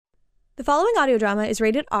The following audio drama is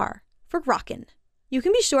rated R for Rockin'. You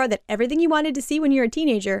can be sure that everything you wanted to see when you're a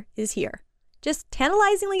teenager is here. Just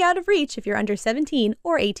tantalizingly out of reach if you're under 17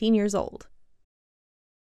 or 18 years old.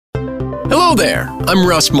 Hello there, I'm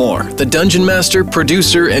Russ Moore, the Dungeon Master,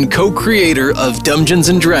 producer, and co-creator of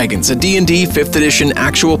Dumbgeons & Dragons, a D&D 5th edition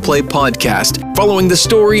actual play podcast, following the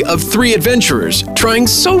story of three adventurers trying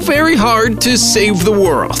so very hard to save the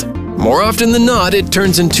world. More often than not, it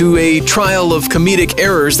turns into a trial of comedic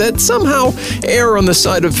errors that somehow err on the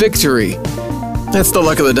side of victory. That's the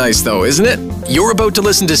luck of the dice, though, isn't it? You're about to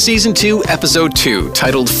listen to Season 2, Episode 2,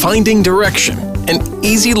 titled Finding Direction, an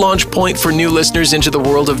easy launch point for new listeners into the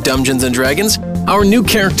world of Dungeons & Dragons. Our new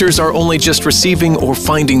characters are only just receiving or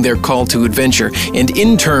finding their call to adventure, and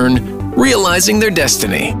in turn, realizing their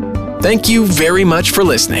destiny. Thank you very much for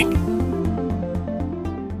listening.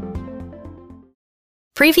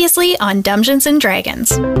 Previously on Dungeons &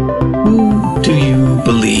 Dragons. Who do you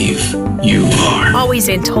believe you are? Always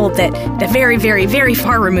been told that the very, very, very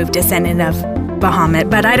far removed descendant of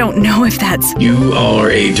Bahamut, but I don't know if that's... You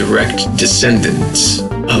are a direct descendant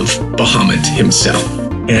of Bahamut himself.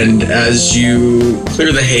 And as you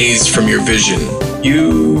clear the haze from your vision,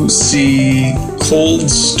 you see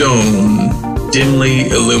cold stone dimly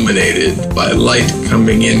illuminated by light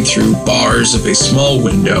coming in through bars of a small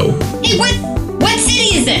window. Hey, what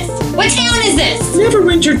city is this? What town is this?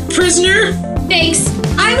 Neverwinter prisoner? Thanks.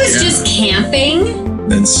 I was just camping.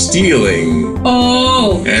 Then stealing.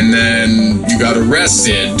 Oh. And then you got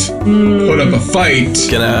arrested. Put up a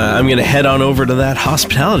fight. I'm gonna head on over to that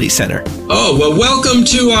hospitality center. Oh, well, welcome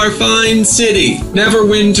to our fine city.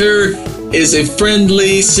 Neverwinter is a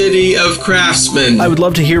friendly city of craftsmen. I would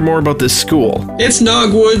love to hear more about this school. It's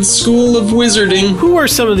Nogwood's School of Wizarding. Who are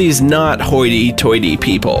some of these not hoity-toity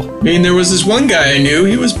people? I mean, there was this one guy I knew.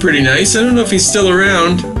 He was pretty nice. I don't know if he's still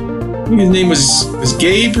around. I think his name was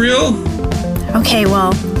Gabriel. Okay,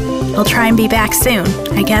 well, I'll try and be back soon.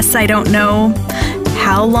 I guess I don't know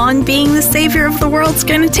how long being the savior of the world's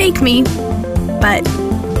gonna take me. But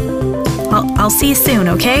I'll see you soon,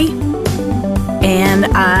 okay? And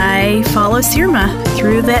I follow Sirma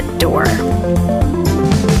through that door.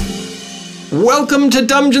 Welcome to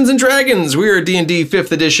Dungeons & Dragons. We're a D&D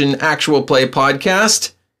 5th edition actual play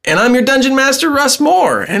podcast. And I'm your Dungeon Master, Russ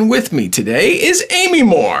Moore. And with me today is Amy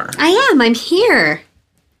Moore. I'm here.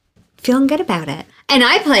 Feeling good about it. And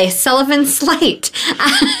I play Sullivan Slight.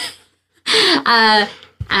 A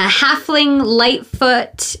halfling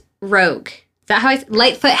Lightfoot rogue. Is that how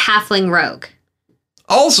Lightfoot halfling rogue.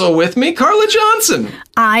 Also with me, Carla Johnson.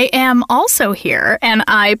 I am also here, and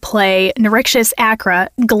I play Nerixus Acra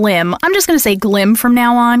Glim. I'm just going to say Glim from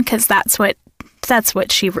now on, because that's who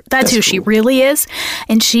she really is.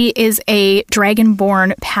 And she is a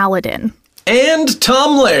dragonborn paladin. And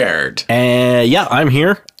Tom Laird. Yeah, I'm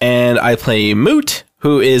here, and I play Moot,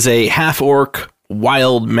 who is a half-orc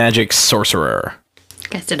wild magic sorcerer. You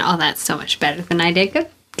guys did all that so much better than I did.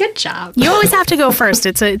 Good job. You always have to go first.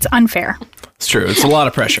 It's unfair. It's true. It's a lot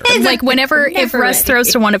of pressure. Like if Russ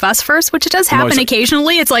throws to one of us first, which it does happen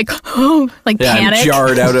occasionally, it's like, panic. I'm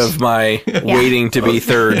jarred out of my waiting to be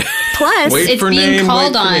third. Plus, it's being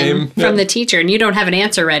called on from the teacher, and you don't have an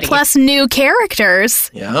answer ready. Plus, new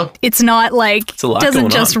characters. Yeah. It's not like,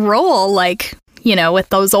 doesn't just roll like, with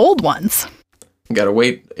those old ones. You gotta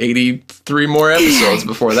wait 83 more episodes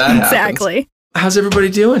before that happens. Exactly. How's everybody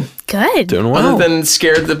doing? Good. Doing well. Other than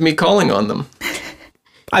scared of me calling on them.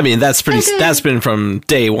 I mean, that's been from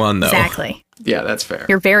day one, though. Exactly. Yeah, that's fair.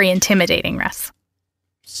 You're very intimidating, Russ.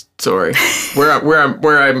 Sorry. Where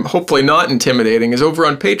I'm hopefully not intimidating is over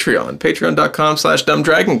on Patreon.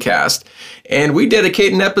 Patreon.com/dumbdragoncast. And we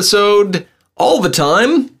dedicate an episode all the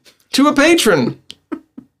time to a patron.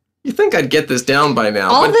 You think I'd get this down by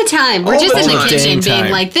now. All the time. We're just in the kitchen being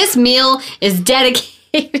like, this meal is dedicated.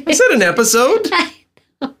 Is that an episode?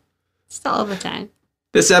 It's all the time.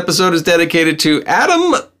 This episode is dedicated to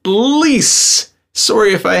Adam Leese.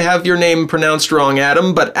 Sorry if I have your name pronounced wrong,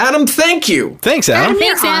 Adam, but Adam, thank you. Thanks, Adam.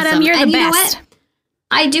 Thanks, Adam. You're the best. You know what?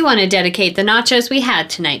 I do want to dedicate the nachos we had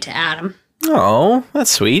tonight to Adam. Oh,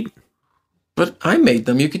 that's sweet. But I made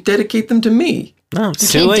them. You could dedicate them to me. No, it's you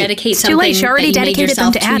too can't late. dedicate it's something too late. She already that you dedicated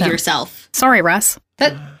them to Adam. Yourself. Sorry, Russ.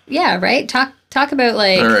 But yeah, right. Talk about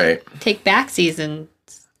like all right. Take backsies and.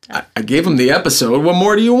 I gave him the episode. What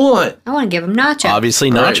more do you want? I want to give him nachos.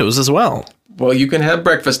 Obviously, nachos as well. Well, you can have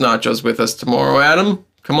breakfast nachos with us tomorrow, Adam.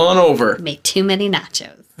 Come on over. Make too many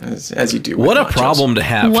nachos. As you do. What a nachos. problem to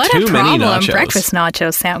have. What too a problem. many nachos. Breakfast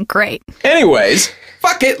nachos sound great. Anyways,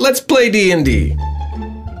 fuck it. Let's play D&D.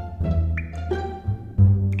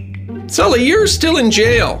 Sully, you're still in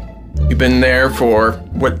jail. You've been there for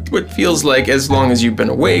what feels like, as long as you've been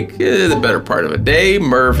awake, the better part of a day.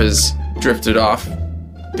 Merv has drifted off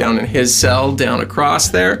down in his cell, down across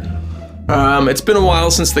there. It's been a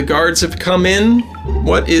while since the guards have come in.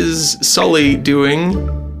 What is Sully doing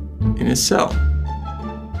in his cell?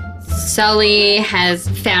 Sully has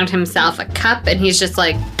found himself a cup, and he's just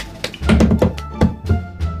like...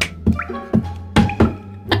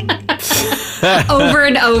 over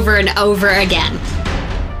and over and over again.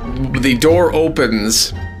 The door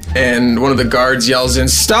opens, and one of the guards yells in,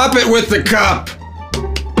 "Stop it with the cup!"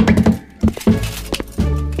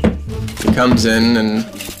 He comes in and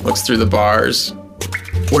looks through the bars.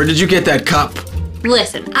 "Where did you get that cup?"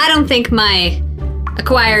 Listen, I don't think my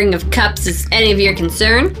acquiring of cups is any of your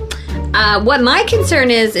concern. What my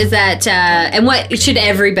concern is that, and what should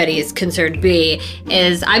everybody's concern be,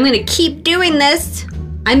 is I'm going to keep doing this.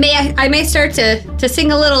 I may start to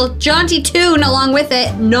sing a little jaunty tune along with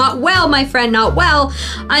it. Not well, my friend, not well,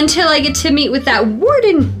 until I get to meet with that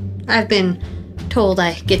warden I've been told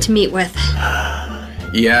I get to meet with.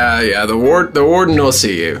 Yeah, the warden will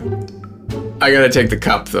see you. I gotta take the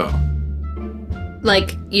cup, though.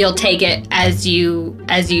 Like, you'll take it as you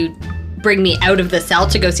bring me out of the cell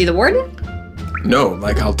to go see the warden? No,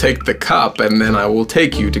 like I'll take the cup and then I will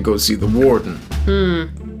take you to go see the warden.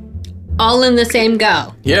 All in the same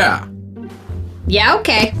go? Yeah. Yeah,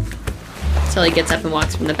 okay. So he gets up and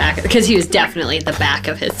walks from the back, because he was definitely at the back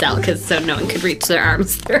of his cell, so no one could reach their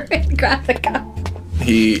arms through it and grab the cup.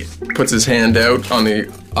 He puts his hand out on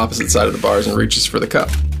the opposite side of the bars and reaches for the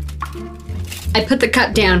cup. I put the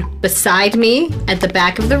cup down beside me at the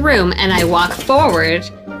back of the room, and I walk forward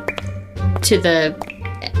to the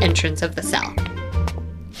entrance of the cell.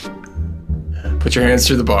 Put your hands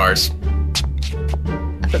through the bars.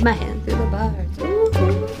 I put my hand through the bars.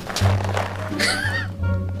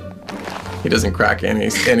 He doesn't crack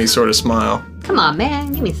any sort of smile. Come on,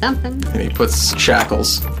 man, give me something. And he puts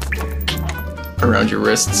shackles around your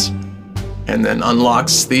wrists and then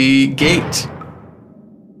unlocks the gate.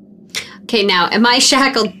 Okay, now, am I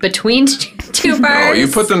shackled between two bars? No, you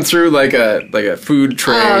put them through like a food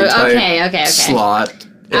tray type okay. slot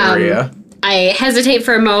area. I hesitate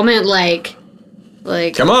for a moment, like,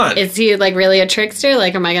 come on. Is he like really a trickster?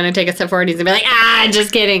 Like, am I gonna take a step forward? He's gonna be like,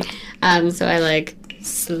 just kidding. So I like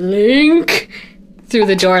slink through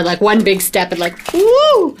the door, like one big step, and like,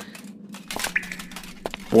 woo!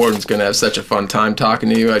 Warden's gonna have such a fun time talking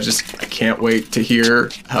to you. I can't wait to hear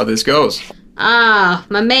how this goes. Ah,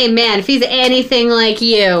 my main man. If he's anything like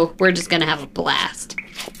you, we're just gonna have a blast.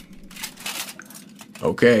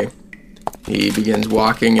 Okay. He begins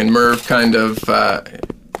walking, and Merv kind of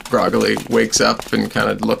groggily wakes up and kind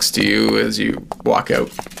of looks to you as you walk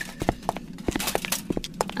out.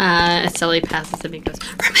 Sully passes him and goes,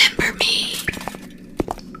 "Remember me."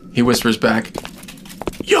 He whispers back,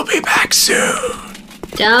 "You'll be back soon."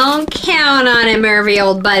 Don't count on it, Murphy,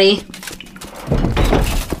 old buddy.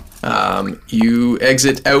 You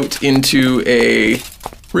exit out into a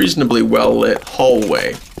reasonably well-lit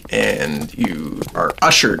hallway, and you are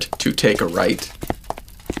ushered to take a right.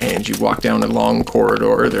 And you walk down a long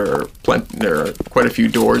corridor. There are quite a few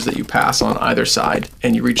doors that you pass on either side,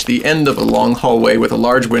 and you reach the end of a long hallway with a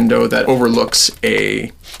large window that overlooks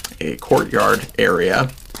a courtyard area.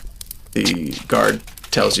 The guard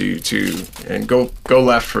tells you to go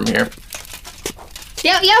left from here.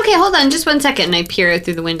 Yeah, okay, hold on just 1 second, and I peer out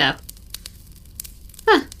through the window.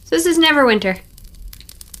 Huh, so this is Neverwinter.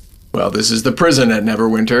 Well, this is the prison at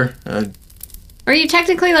Neverwinter. Are you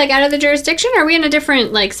technically, like, out of the jurisdiction? Are we in a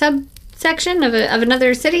different, like, subsection of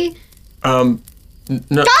another city? No.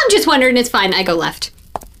 I'm just wondering, it's fine, I go left.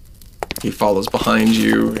 He follows behind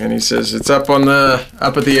you, and he says, "It's up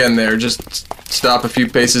at the end there. Just stop a few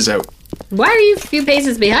paces out." Why are you a few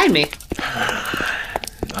paces behind me?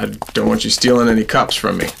 I don't want you stealing any cups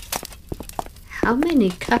from me. How many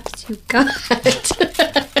cups you got?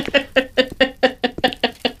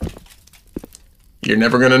 You're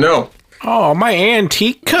never gonna know. Oh, my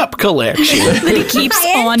antique cup collection. That he keeps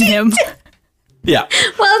on him. Yeah.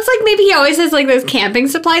 Well, it's like maybe he always has like those camping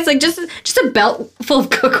supplies, like just a belt full of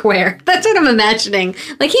cookware. That's what I'm imagining.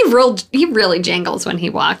 Like he really jangles when he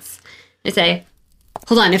walks. I say,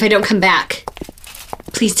 "Hold on, if I don't come back,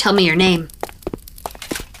 please tell me your name."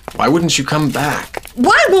 Why wouldn't you come back?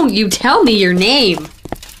 Why won't you tell me your name?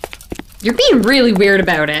 You're being really weird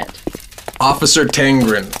about it. Officer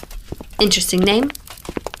Tangren. Interesting name.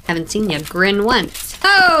 Haven't seen you grin once.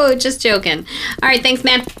 Oh, just joking. All right, thanks,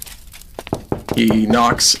 man. He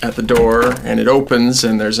knocks at the door, and it opens,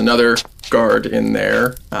 and there's another guard in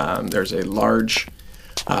there. There's a large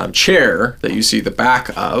chair that you see the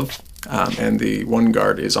back of, And the one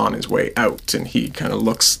guard is on his way out, and he kind of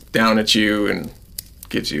looks down at you and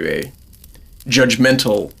gives you a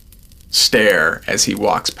judgmental stare as he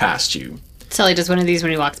walks past you. Sully does one of these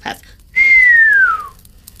when he walks past.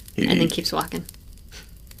 He, And then keeps walking.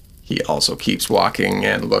 He also keeps walking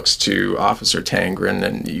and looks to Officer Tangren,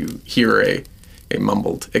 and you hear a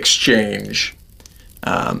mumbled exchange.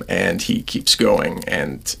 And he keeps going,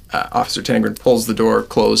 and Officer Tangren pulls the door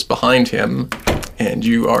closed behind him, and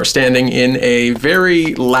you are standing in a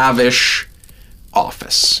very lavish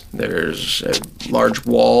office. There's a large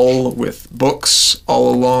wall with books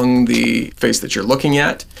all along the face that you're looking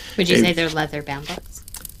at. Would you say they're leather-bound books?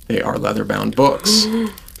 They are leather-bound books.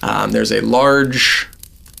 There's a large,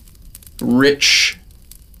 rich,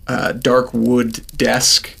 dark wood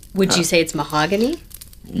desk. Would you say it's mahogany?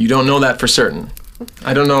 You don't know that for certain.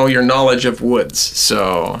 I don't know your knowledge of woods,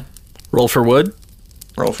 so... Roll for wood.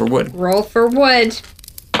 Roll for wood. Roll for wood.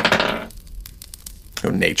 Oh,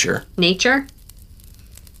 nature. Nature?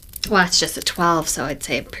 Well, it's just a 12, so I'd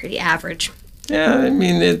say pretty average. Yeah, I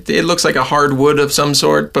mean, it looks like a hardwood of some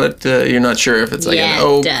sort, but you're not sure if it's like an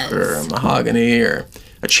oak or a mahogany or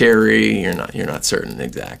a cherry. You're not certain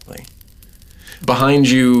exactly. Behind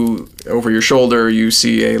you, over your shoulder, you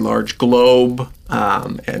see a large globe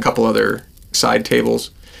and a couple other side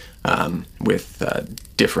tables with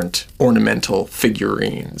different ornamental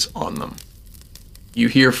figurines on them. You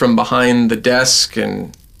hear from behind the desk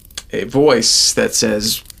and a voice that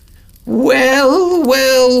says, "Well,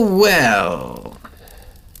 well, well.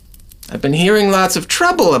 I've been hearing lots of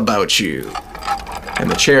trouble about you." And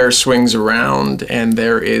the chair swings around, and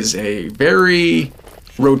there is a very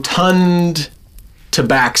rotund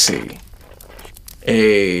tabaxi,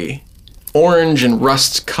 a orange and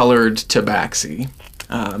rust-colored tabaxi,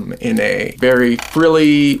 in a very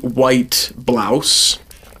frilly white blouse.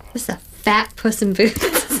 This is a fat Puss in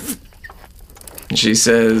Boots. And she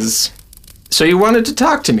says, "So you wanted to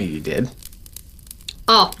talk to me, you did?"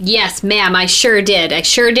 Oh, yes, ma'am, I sure did. I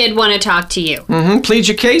sure did want to talk to you. Plead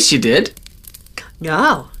your case, you did?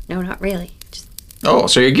 No, not really. Oh,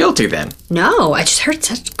 so you're guilty then? No, I just heard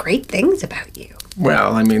such great things about you.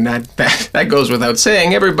 Well, I mean, that goes without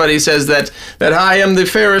saying. Everybody says that I am the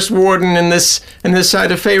fairest warden in this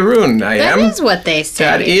side of Faerun. I am. That is what they say.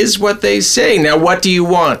 That is what they say. Now, what do you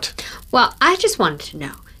want? Well, I just wanted to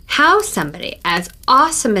know how somebody as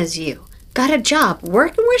awesome as you got a job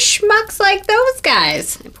working with schmucks like those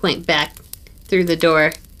guys. I point back through the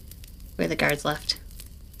door where the guards left.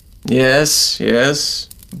 Yes.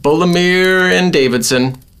 Bulamir and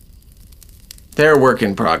Davidson. They're work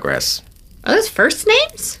in progress. Are those first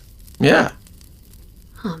names? Yeah.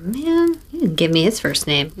 Oh, man. You didn't give me his first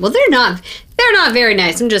name. Well, they're not very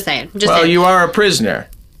nice. I'm just saying. Well, you are a prisoner.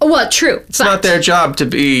 Well, true. It's not their job to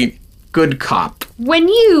be good cop. When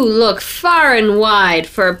you look far and wide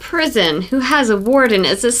for a prison who has a warden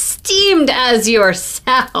as esteemed as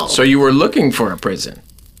yourself. So you were looking for a prison?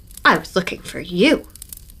 I was looking for you.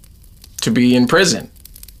 To be in prison?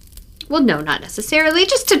 Well, no, not necessarily.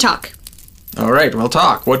 Just to talk. All right, we'll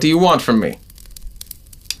talk. What do you want from me?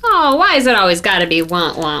 Oh, why is it always gotta be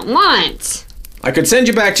want? I could send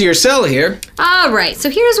you back to your cell here. All right, so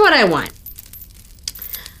here's what I want.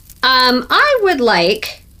 I would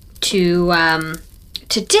like to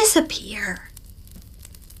disappear.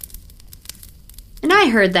 And I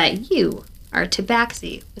heard that you are a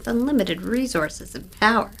tabaxi with unlimited resources and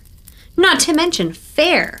power. Not to mention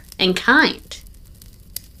fair and kind.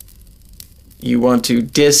 You want to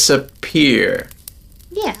disappear?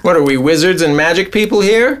 Yeah. What are we, wizards and magic people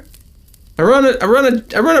here? I run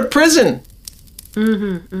a prison.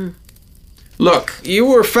 Look, you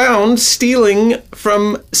were found stealing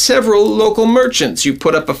from several local merchants. You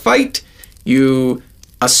put up a fight. You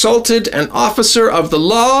assaulted an officer of the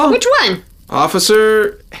law. Which one?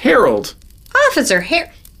 Officer Harold. Officer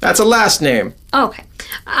Harold. That's a last name. Okay.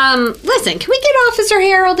 Listen, can we get Officer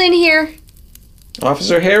Harold in here?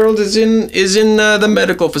 Officer Harold is in the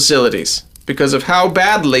medical facilities because of how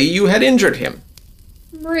badly you had injured him.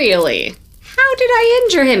 Really? How did I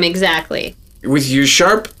injure him exactly? With your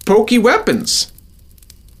sharp, pokey weapons.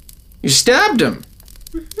 You stabbed him.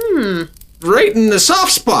 Right in the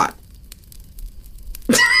soft spot.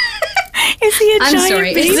 Is he a I'm giant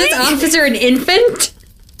sorry, baby? is this officer an infant?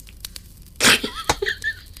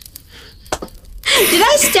 Did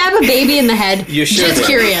I stab a baby in the head? You should Just have.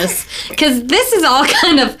 curious. Because this is all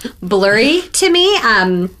kind of blurry to me.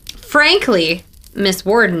 Frankly, Miss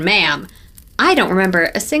Warden, ma'am, I don't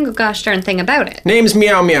remember a single gosh darn thing about it. Name's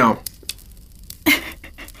Meow Meow.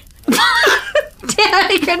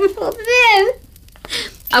 Damn, I couldn't hold it in.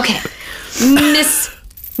 Okay. Miss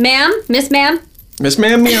ma'am? Miss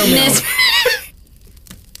Ma'am Meow Meow.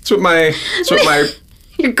 That's what my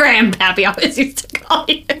Your grandpappy always used to call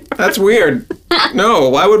you. That's weird. No,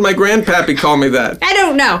 why would my grandpappy call me that? I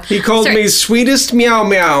don't know. He called me sweetest meow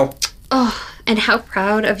meow. Oh, and how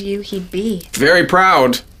proud of you he'd be. Very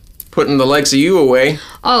proud. Putting the likes of you away.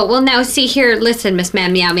 Oh, well now see here, listen, Miss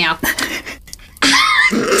Ma'am Meow Meow.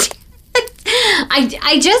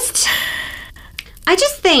 I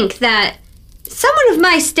just think that someone of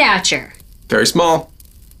my stature. Very small.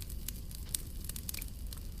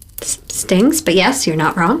 Stings, but yes, you're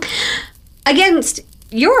not wrong. Against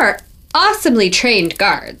your awesomely trained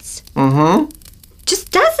guards. Mm-hmm.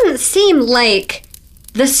 Just doesn't seem like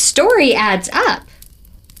the story adds up.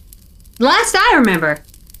 Last I remember,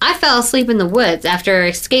 I fell asleep in the woods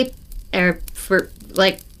after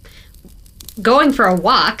going for a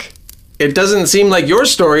walk. It doesn't seem like your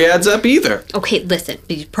story adds up either. Okay, listen,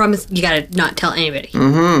 but you promise you gotta not tell anybody.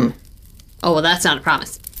 Mm-hmm. Oh, well, that's not a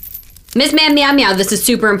promise. Miss Ma'am Meow Meow, this is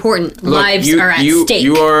super important. Look, Lives are at stake.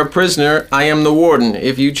 You are a prisoner. I am the warden.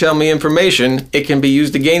 If you tell me information, it can be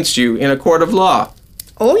used against you in a court of law.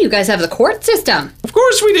 Oh, you guys have the court system. Of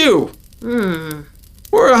course we do.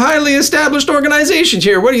 We're a highly established organization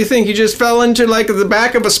here. What do you think? You just fell into, like, the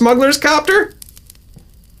back of a smuggler's copter?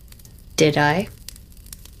 Did I?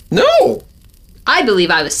 No. I believe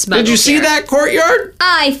I was smuggled Did you see here. that courtyard?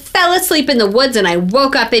 I fell asleep in the woods and I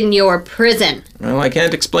woke up in your prison. Well, I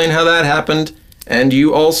can't explain how that happened. And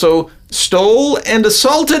you also stole and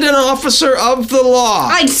assaulted an officer of the law.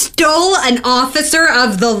 I stole an officer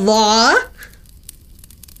of the law?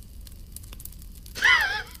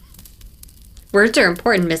 Words are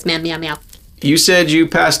important, Miss Ma'am Meow Meow. You said you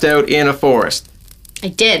passed out in a forest. I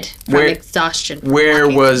did, from exhaustion. Where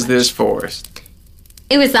was this forest?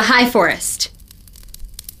 It was the high forest.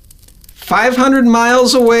 500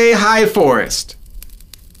 miles away, high forest.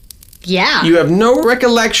 Yeah. You have no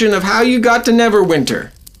recollection of how you got to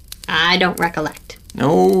Neverwinter. I don't recollect.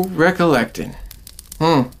 No recollecting.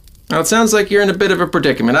 Now, it sounds like you're in a bit of a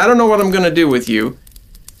predicament. I don't know what I'm going to do with you.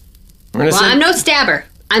 I'm no stabber.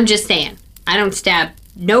 I'm just saying. I don't stab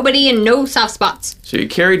nobody and no soft spots. So you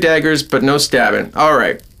carry daggers, but no stabbing. All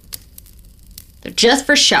right. They're just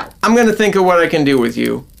for show. I'm going to think of what I can do with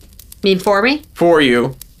you. Mean for me? For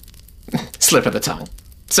you. Slip of the tongue.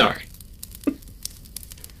 Sorry.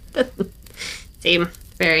 Seem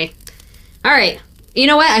very... All right. You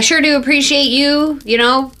know what? I sure do appreciate you,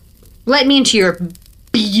 letting me into your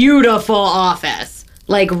beautiful office.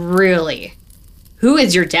 Like, really. Who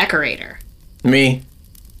is your decorator? Me.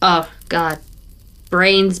 Oh, God.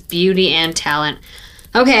 Brains, beauty, and talent.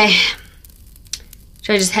 Okay.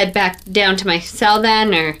 Should I just head back down to my cell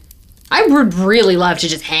then, or... I would really love to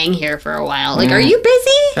just hang here for a while. Like, are you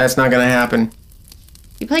busy? That's not going to happen.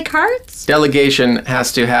 You play cards? Delegation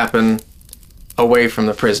has to happen away from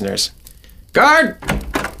the prisoners. Guard!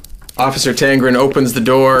 Officer Tangren opens the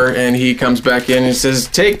door and he comes back in and says,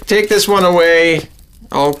 Take this one away.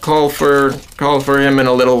 I'll call for him in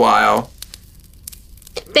a little while.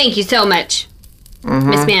 Thank you so much,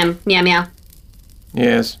 Miss Ma'am Meow Meow.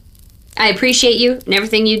 Yes. I appreciate you and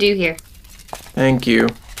everything you do here. Thank you.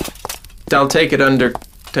 I'll take it under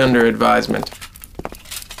advisement.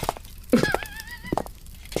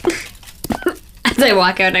 As I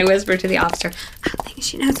walk out, I whisper to the officer, I don't think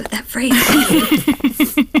she knows what that phrase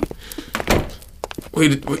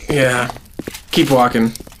means. Yeah. Keep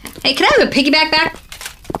walking. Hey, can I have a piggyback back?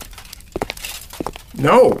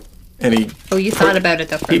 No. And he... Oh, you thought about it,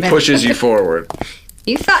 though, for a minute. He pushes you forward.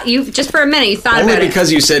 Just for a minute, you thought Only about it. Only because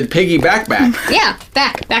you said piggyback back. Yeah,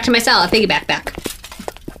 back to my cell, a piggyback back.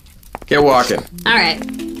 Get walking. All right.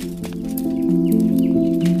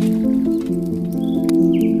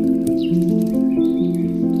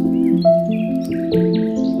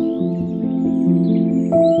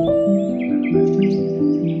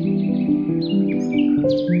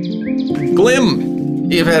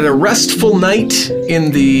 Glim, you've had a restful night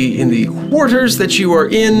in the quarters that you are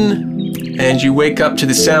in, and you wake up to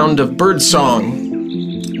the sound of birdsong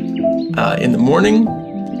in the morning.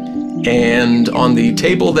 And on the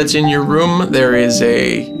table that's in your room, there's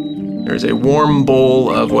a warm bowl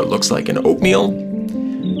of what looks like an oatmeal,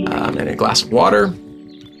 and a glass of water,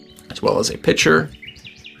 as well as a pitcher.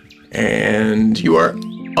 And you are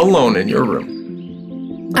alone in your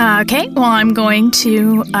room. Okay, well, I'm going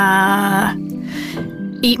to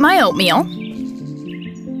eat my oatmeal,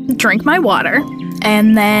 drink my water,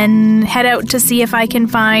 and then head out to see if I can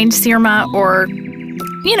find Sirma or,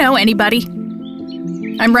 anybody.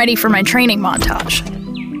 I'm ready for my training montage.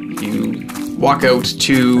 You walk out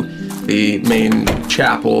to the main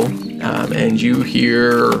chapel, and you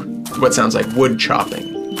hear what sounds like wood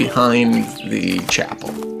chopping. behind the chapel.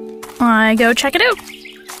 I go check it out.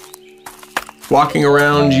 Walking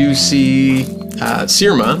around, you see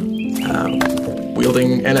Sirma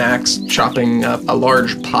wielding an axe, chopping up a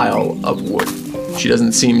large pile of wood. She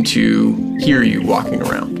doesn't seem to hear you walking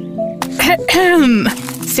around.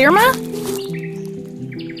 Sirma?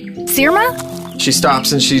 Sirma? She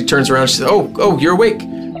stops and she turns around. She says, "Oh, you're awake.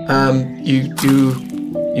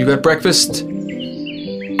 You got breakfast?"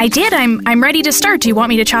 I did. I'm ready to start. Do you want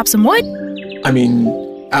me to chop some wood? I mean,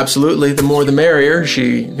 absolutely. The more the merrier.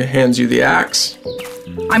 She hands you the axe.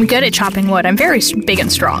 I'm good at chopping wood. I'm very big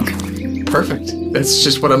and strong. Perfect. That's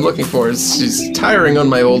just what I'm looking for. She's tiring on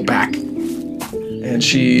my old back. And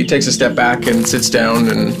she takes a step back and sits down,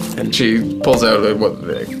 and she pulls out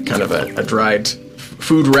a dried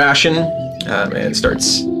food ration and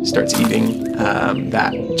starts eating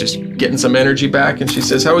that, just getting some energy back. And she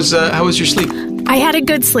says, "How was your sleep?" I had a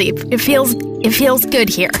good sleep. It feels good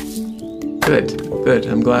here. Good.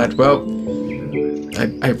 I'm glad. Well,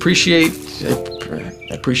 I appreciate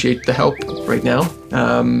the help right now.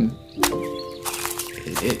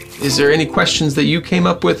 Is there any questions that you came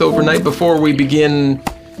up with overnight before we begin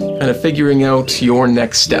kind of figuring out your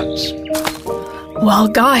next steps? Well,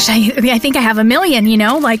 gosh, I think I have a million,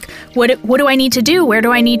 like what do I need to do? Where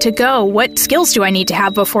do I need to go? What skills do I need to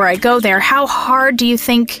have before I go there? How hard do you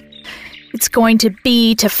think it's going to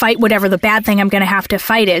be to fight whatever the bad thing I'm going to have to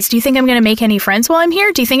fight is? Do you think I'm going to make any friends while I'm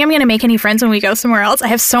here? Do you think I'm going to make any friends when we go somewhere else? I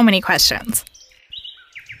have so many questions.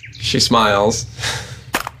 She smiles.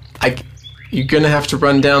 You're going to have to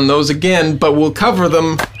run down those again, but we'll cover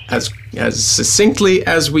them as succinctly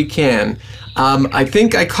as we can. I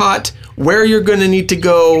think I caught where you're going to need to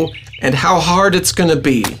go and how hard it's going to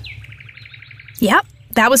be. Yep,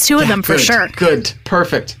 that was two of them for sure. Good,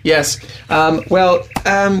 perfect, yes.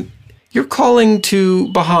 Your calling to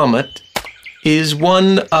Bahamut is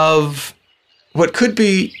one of what could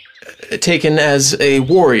be taken as a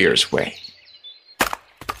warrior's way.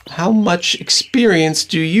 How much experience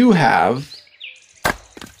do you have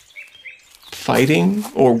fighting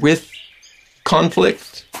or with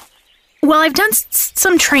conflict? Well, I've done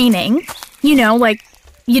some training, like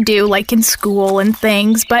you do, like in school and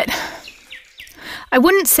things, but I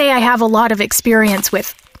wouldn't say I have a lot of experience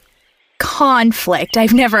with conflict.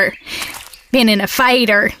 I've never been in a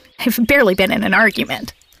fight, or I've barely been in an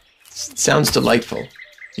argument. Sounds delightful,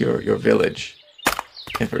 your village.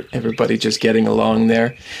 Everybody just getting along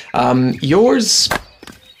there. Your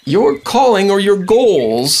calling or your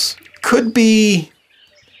goals could be,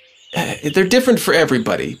 they're different for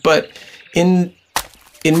everybody, but in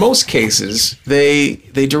most cases, they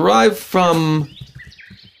derive from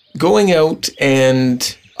going out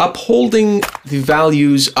and upholding the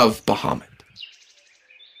values of Bahamut,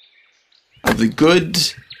 of the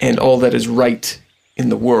good and all that is right in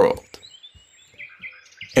the world.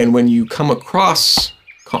 And when you come across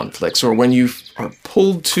conflicts, or when you are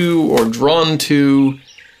pulled to or drawn to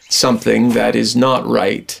something that is not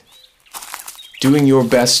right, doing your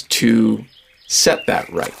best to set that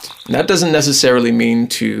right. And that doesn't necessarily mean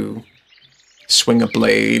to swing a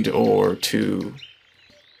blade or to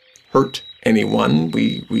hurt anyone.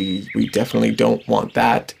 We definitely don't want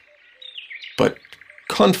that. But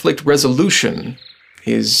conflict resolution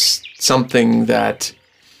is something that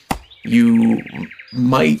you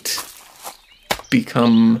might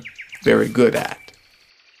become very good at.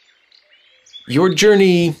 Your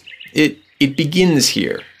journey, it begins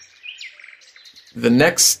here. The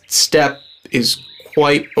next step is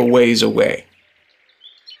quite a ways away.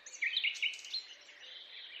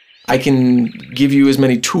 I can give you as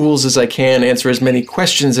many tools as I can, answer as many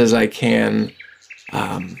questions as I can,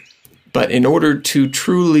 but in order to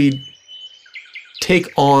truly take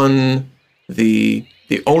on the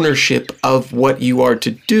ownership of what you are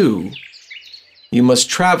to do, you must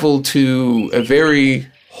travel to a very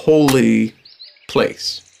holy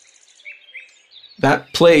place.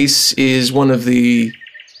 That place is one of the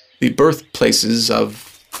birthplaces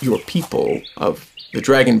of your people, of the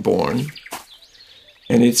Dragonborn,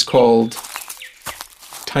 and it's called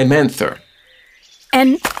Timanther.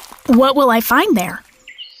 And what will I find there?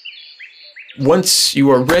 Once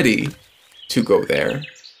you are ready to go there,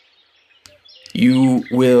 you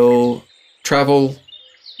will travel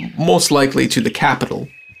most likely to the capital,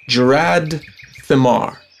 Jarad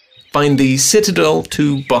Thamar. Find the citadel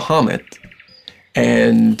to Bahamut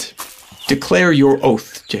and declare your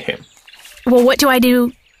oath to him. Well, what do I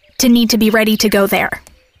do to need to be ready to go there?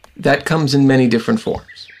 That comes in many different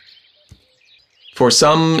forms. For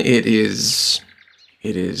some, it is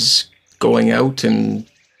going out and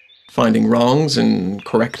finding wrongs and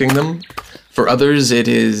correcting them. For others, it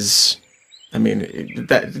is I mean,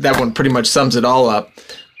 that one pretty much sums it all up.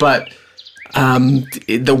 But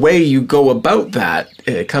the way you go about that,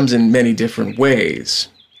 it comes in many different ways.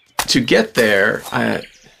 To get there,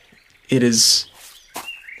 it is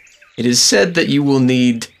said that you will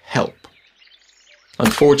need help.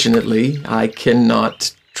 Unfortunately, I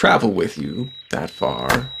cannot travel with you that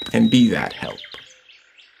far and be that help.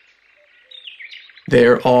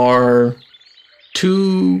 There are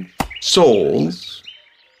 2 souls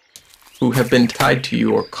who have been tied to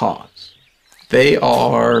your cause. They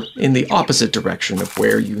are in the opposite direction of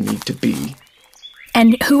where you need to be.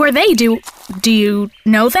 And who are they? Do you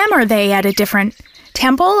know them? Are they at a different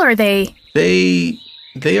temple? Are they...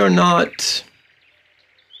 They are not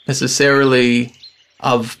necessarily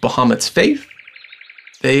of Bahamut's faith.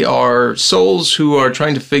 They are souls who are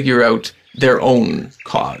trying to figure out their own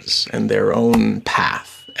cause and their own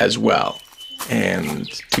path as well. And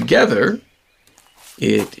together,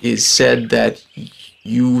 it is said that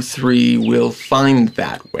you 3 will find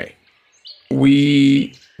that way.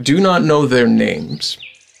 We do not know their names.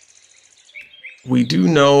 We do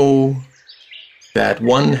know that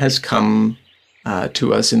one has come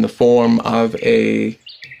to us in the form of a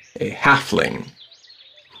halfling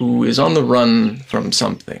who is on the run from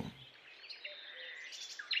something.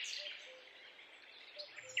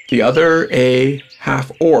 The other, a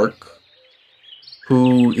half-orc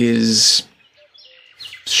who is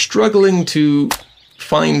struggling to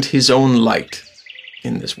find his own light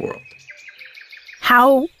in this world.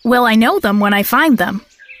 How will I know them when I find them?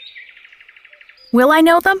 Will I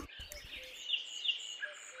know them?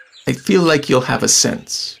 I feel like you'll have a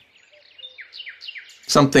sense.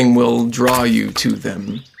 Something will draw you to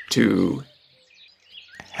them to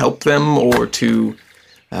help them or to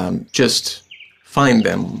just find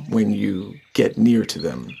them when you get near to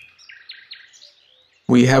them.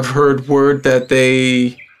 We have heard word that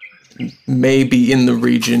they may be in the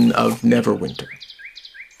region of Neverwinter.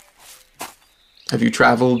 Have you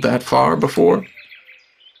traveled that far before?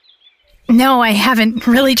 No, I haven't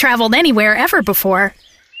really traveled anywhere ever before.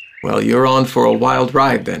 Well, you're on for a wild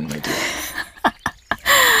ride then, my dear.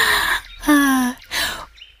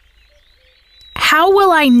 How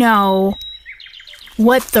will I know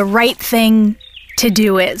what the right thing to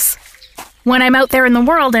do is? When I'm out there in the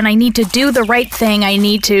world and I need to do the right thing, I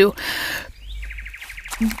need to,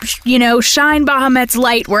 shine Bahamut's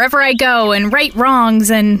light wherever I go and right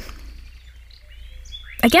wrongs, and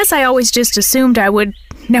I guess I always just assumed I would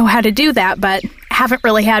know how to do that, but haven't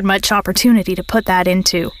really had much opportunity to put that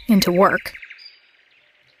into work.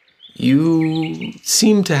 You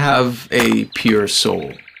seem to have a pure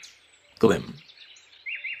soul, Glim.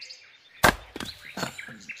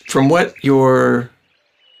 From what your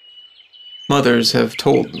mothers have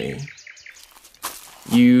told me,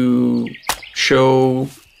 you show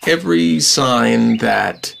every sign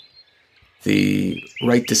that the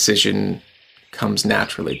right decision comes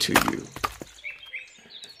naturally to you.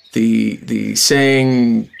 The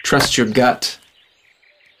saying, trust your gut,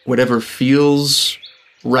 whatever feels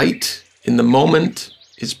right in the moment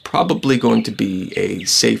is probably going to be a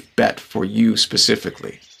safe bet for you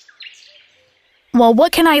specifically. Well,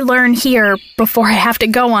 what can I learn here before I have to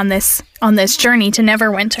go on this journey to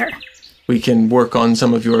Neverwinter? We can work on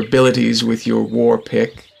some of your abilities with your war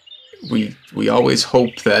pick. We always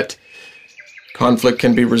hope that conflict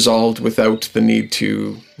can be resolved without the need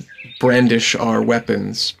to brandish our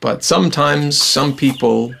weapons, but sometimes some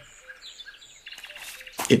people,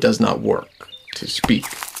 it does not work to speak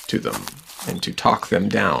to them and to talk them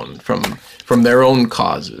down from their own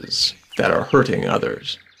causes that are hurting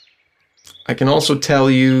others. I can also tell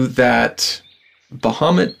you that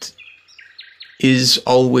Bahamut is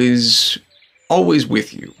always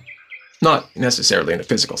with you. Not necessarily in a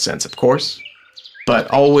physical sense, of course, but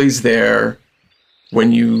always there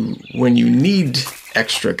when you need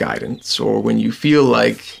extra guidance or when you feel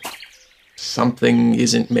like something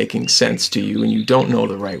isn't making sense to you and you don't know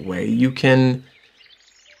the right way, you can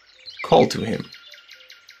call to him.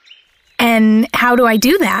 And how do I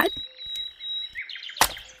do that?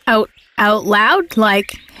 Out loud?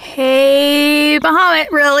 Like, hey,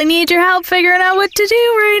 Bahamut, really need your help figuring out what to do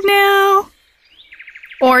right now?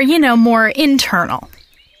 Or, more internal.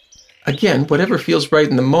 Again, whatever feels right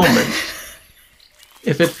in the moment.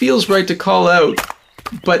 If it feels right to call out,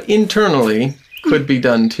 but internally could be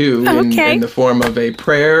done too, okay. in the form of a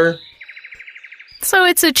prayer. So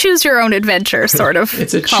it's a choose-your-own-adventure sort of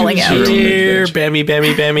it's a calling out. Dear Bammy,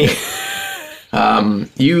 Bammy, Bammy.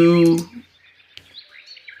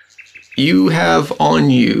 You have on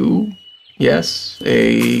you, yes,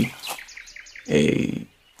 a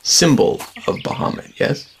symbol of Bahamut,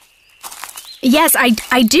 yes? Yes,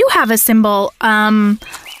 I do have a symbol.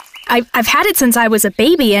 I've had it since I was a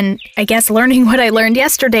baby, and I guess learning what I learned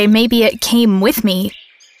yesterday, maybe it came with me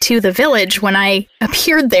to the village when I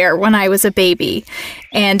appeared there when I was a baby.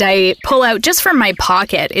 And I pull out just from my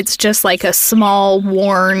pocket. It's just like a small,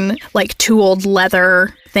 worn, like tooled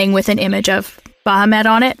leather thing with an image of Bahamut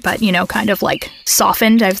on it, but, you know, kind of like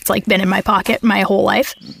softened. It's like been in my pocket my whole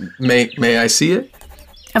life. May I see it?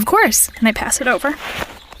 Of course. And I pass it over.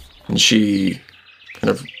 And she kind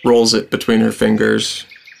of rolls it between her fingers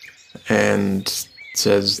and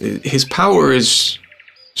says, his power is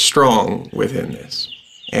strong within this.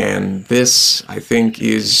 And this, I think,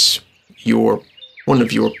 is one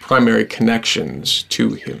of your primary connections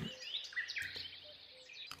to him.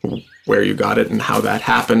 Where you got it and how that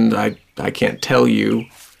happened, I can't tell you.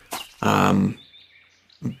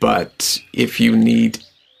 But if you need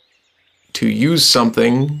to use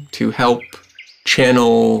something to help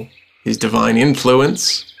channel his divine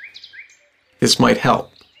influence, this might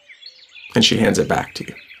help. And she hands it back to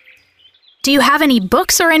you. Do you have any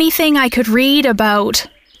books or anything I could read about,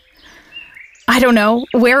 I don't know,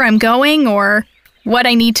 where I'm going or what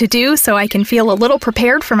I need to do so I can feel a little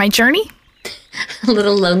prepared for my journey? A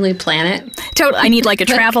little Lonely Planet. Totally. I need like a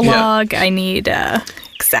travelogue. I need,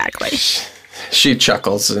 exactly. She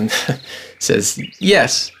chuckles and says,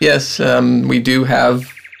 yes, we do have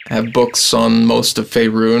books on most of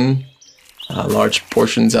Faerun, large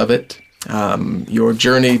portions of it. Your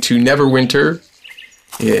journey to Neverwinter,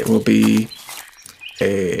 it will be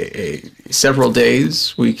several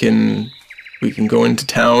days. We can go into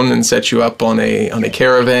town and set you up on a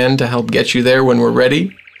caravan to help get you there when we're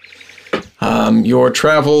ready. Your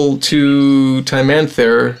travel to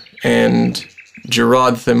Timanther and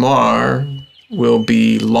Gerard Thamar will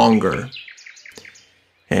be longer,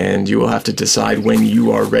 and you will have to decide when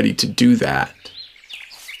you are ready to do that.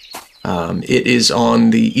 It is on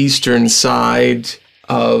the eastern side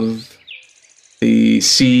of the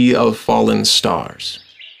Sea of Fallen Stars.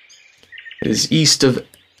 It is east of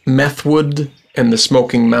Methwood and the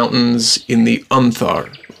Smoking Mountains in the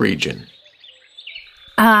Unthar region.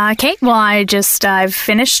 Okay, well, I've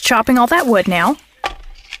finished chopping all that wood now.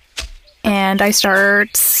 And I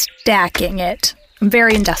start stacking it. I'm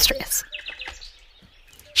very industrious.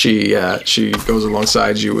 She goes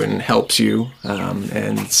alongside you and helps you,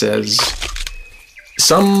 and says,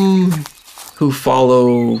 some who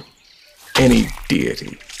follow any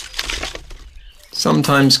deity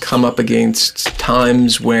sometimes come up against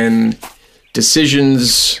times when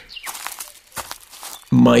decisions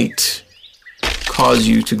might cause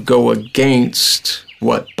you to go against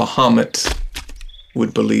what Bahamut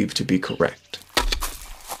would believe to be correct.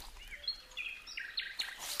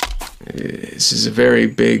 This is a very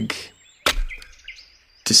big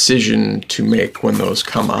decision to make when those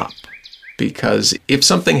come up, because if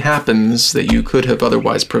something happens that you could have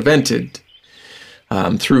otherwise prevented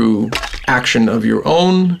through action of your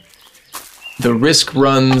own, the risk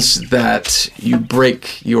runs that you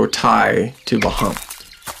break your tie to Bahamut.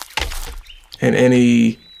 And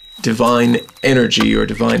any divine energy or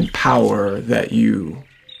divine power that you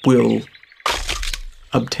will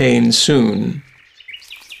obtain soon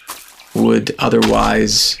would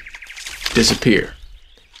otherwise disappear.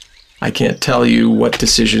 I can't tell you what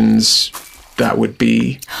decisions that would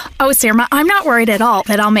be. Oh, Sirma, I'm not worried at all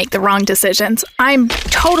that I'll make the wrong decisions. I'm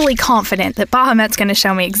totally confident that Bahamut's going to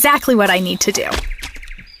show me exactly what I need to do.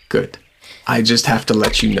 Good. I just have to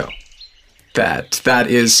let you know that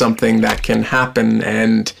is something that can happen,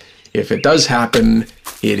 and if it does happen,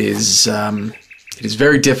 it is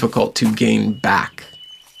very difficult to gain back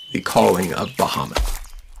the calling of Bahamut.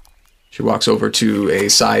 She walks over to a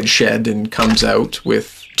side shed and comes out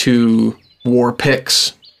with 2 war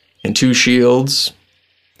picks and 2 shields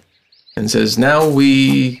and says, now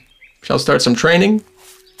we shall start some training.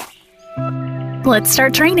 Let's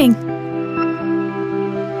start training.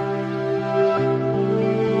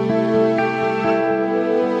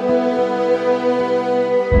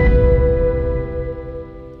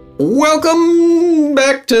 Welcome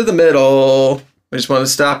back to the middle. I just want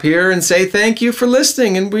to stop here and say thank you for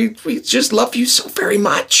listening, and we just love you so very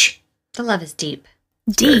much. The love is deep.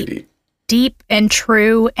 Deep and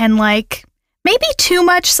true, and like maybe too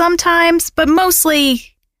much sometimes, but mostly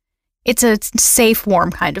it's a safe,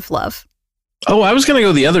 warm kind of love. Oh, I was going to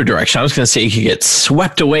go the other direction. I was going to say you could get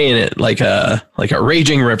swept away in it like a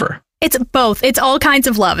raging river. It's both. It's all kinds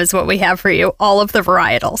of love is what we have for you, all of the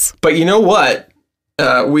varietals. But you know what?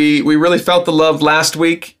 We really felt the love last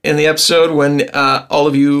week in the episode when all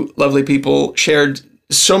of you lovely people shared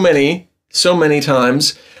so many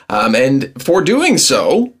times. And for doing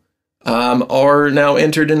so, are now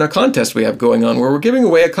entered in a contest we have going on where we're giving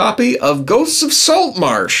away a copy of Ghosts of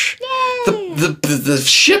Saltmarsh. The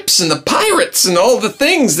ships and the pirates and all the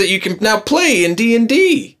things that you can now play in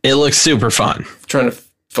D&D. It looks super fun. Trying to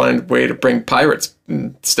find a way to bring pirates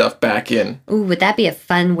and stuff back in. Ooh, would that be a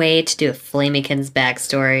fun way to do a Flamikins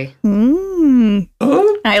backstory?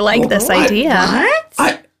 I like this idea.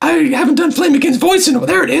 I haven't done Flamikins voice in a while.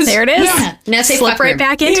 There it is. There it is. Yeah. Now say Slip right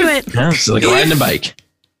back into it. Yeah, it's like riding a bike.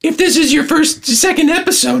 If this is your second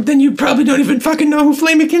episode, then you probably don't even fucking know who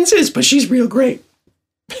Flamikins is, but she's real great.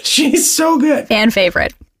 She's so good. Fan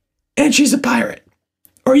favorite. And she's a pirate.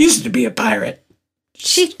 Or used to be a pirate.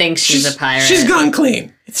 She thinks she's a pirate. She's gone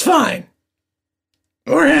clean. It's fine.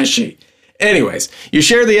 Or has she? Anyways, you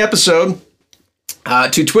share the episode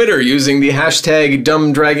to Twitter using the hashtag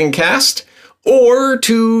DumbDragonCast or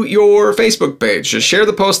to your Facebook page. Just share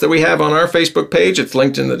the post that we have on our Facebook page. It's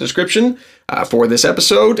linked in the description for this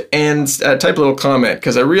episode. And type a little comment,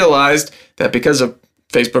 because I realized that because of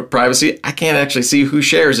Facebook privacy, I can't actually see who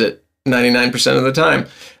shares it 99% of the time.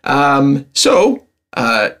 So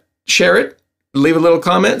share it. Leave a little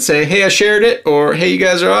comment, say, hey, I shared it, or hey, you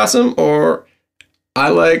guys are awesome, or I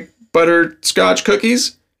like butterscotch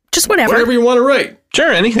cookies. Just whatever. Whatever you want to write.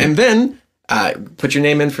 Sure, anything. And then put your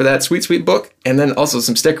name in for that sweet, sweet book, and then also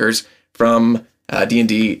some stickers from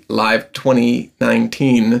D&D Live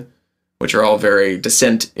 2019, which are all very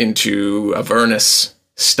Descent into Avernus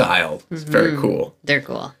style. It's very cool. They're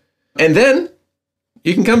cool. And then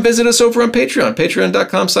you can come visit us over on Patreon,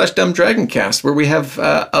 patreon.com/dumbdragoncast, where we have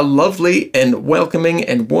a lovely and welcoming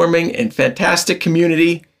and warming and fantastic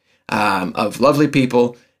community of lovely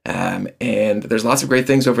people. And there's lots of great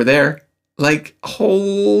things over there, like a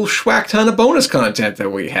whole schwack ton of bonus content that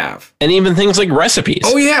we have. And even things like recipes.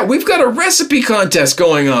 Oh, yeah, we've got a recipe contest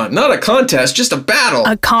going on. Not a contest, just a battle.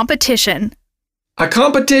 A competition. A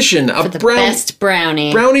competition. For the best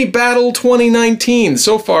brownie. Brownie Battle 2019.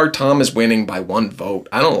 So far, Tom is winning by 1 vote.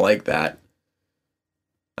 I don't like that.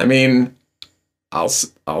 I mean, I'll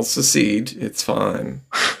secede. It's fine.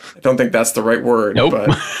 I don't think that's the right word. Nope.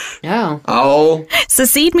 But No. I'll...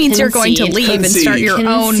 Secede means you're going to leave and start your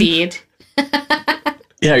own... Concede.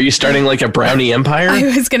 Yeah, are you starting like a brownie empire? I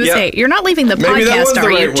was going to say, you're not leaving the Maybe that was podcast, the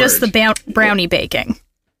are you? right Just word. the brownie baking.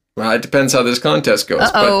 Well, it depends how this contest goes.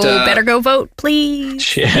 Uh-oh, but, better go vote, please.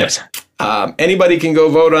 Shit. Anybody can go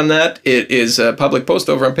vote on that. It is a public post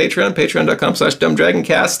over on Patreon,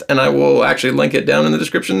 patreon.com/dumbdragoncast, and I will actually link it down in the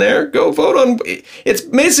description there. Go vote on... It's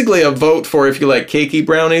basically a vote for if you like cakey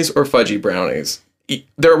brownies or fudgy brownies.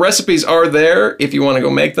 Their recipes are there if you want to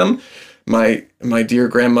go make them. My dear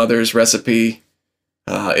grandmother's recipe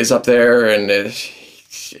is up there, and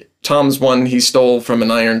Tom's one he stole from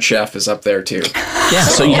an Iron Chef is up there too. Yeah,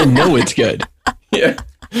 so you know it's good. Yeah,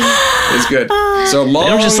 it's good. So long.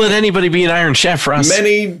 They don't just let anybody be an Iron Chef for us.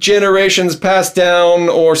 Many generations passed down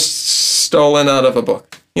or stolen out of a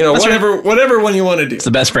book. You know, That's whatever one you want to do. It's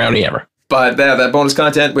the best brownie ever. But that bonus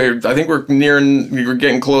content, I think we're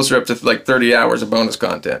getting closer up to like 30 hours of bonus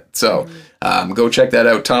content. So go check that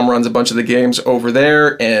out. Tom runs a bunch of the games over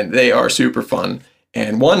there, and they are super fun.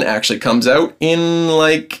 And one actually comes out in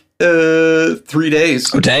like 3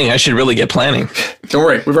 days. Oh, dang, I should really get planning. Don't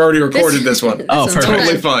worry, we've already recorded this one. Oh, This perfect. one's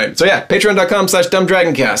Totally fine. So yeah,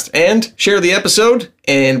 patreon.com/dumbdragoncast, and share the episode,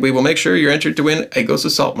 and we will make sure you're entered to win a Ghost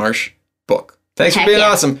of Saltmarsh book. Thanks for Heck being yeah.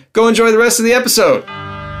 awesome. Go enjoy the rest of the episode.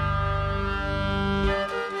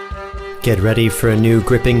 Get ready for a new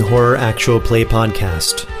gripping horror actual play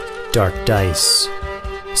podcast, Dark Dice.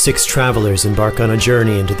 6 travelers embark on a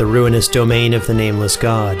journey into the ruinous domain of the Nameless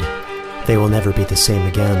God. They will never be the same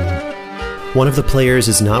again. One of the players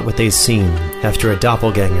is not what they seem after a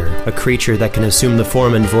doppelganger, a creature that can assume the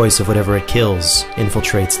form and voice of whatever it kills,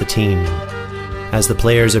 infiltrates the team. As the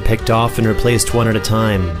players are picked off and replaced one at a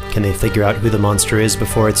time, can they figure out who the monster is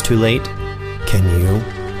before it's too late? Can you?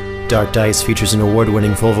 Dark Dice features an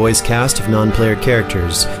award-winning full-voice cast of non-player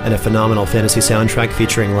characters and a phenomenal fantasy soundtrack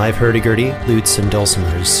featuring live hurdy-gurdy, lutes, and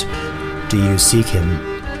dulcimers. Do you seek him?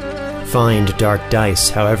 Find Dark Dice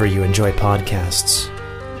however you enjoy podcasts.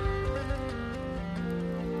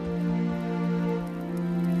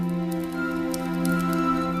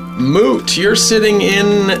 Moot, you're sitting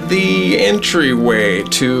in the entryway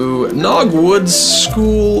to Nogwood's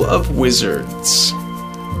School of Wizards.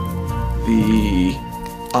 The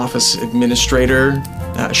office administrator,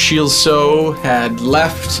 Shielso, had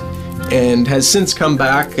left and has since come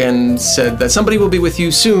back and said that somebody will be with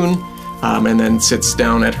you soon, and then sits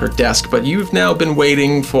down at her desk. But you've now been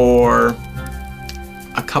waiting for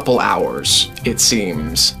a couple hours, it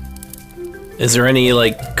seems. Is there any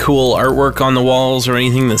like cool artwork on the walls or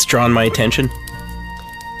anything that's drawn my attention?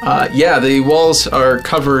 Yeah, the walls are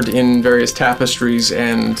covered in various tapestries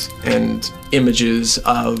and images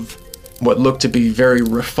of what look to be very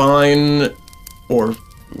refined, or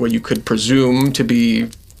what you could presume to be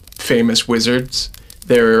famous wizards.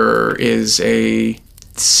 There is a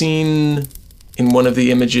scene in one of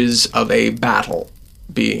the images of a battle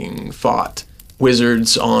being fought.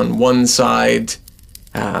 Wizards on one side,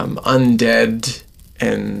 undead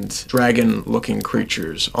and dragon-looking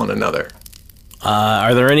creatures on another.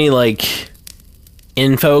 Are there any, like,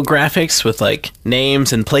 infographics with, like,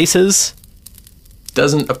 names and places?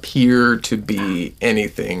 Doesn't appear to be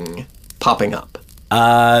anything popping up.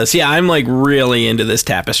 So yeah, I'm, like, really into this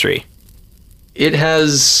tapestry. It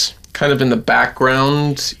has, kind of in the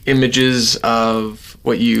background, images of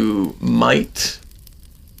what you might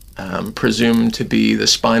presume to be the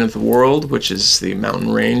spine of the world, which is the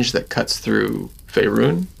mountain range that cuts through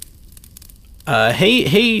Faerun.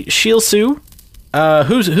 Hey, Shielsu.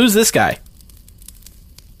 Who's this guy?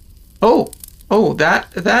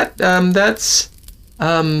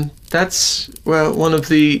 That's well one of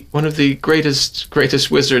the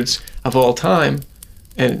greatest wizards of all time,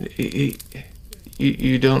 and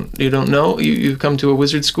you don't know, you've come to a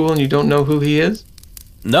wizard school and you don't know who he is?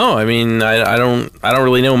 No, I mean I don't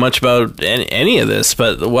really know much about any of this,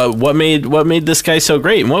 but what made this guy so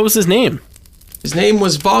great, and what was his name? His name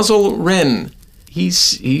was Vozel Wren. He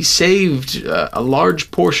saved a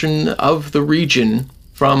large portion of the region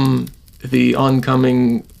from the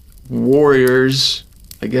oncoming warriors,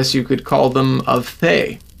 I guess you could call them, of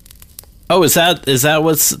Thay. Oh, is that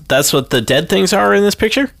that's what the dead things are in this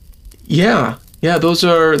picture? Yeah, those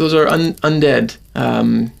are undead.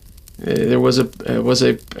 There was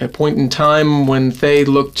a point in time when Thay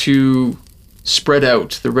looked to spread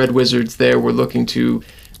out. The Red Wizards there were looking to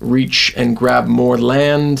reach and grab more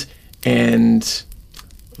land, and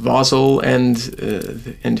Vozel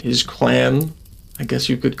and his clan, I guess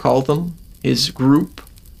you could call them, his group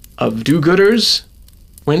of do-gooders,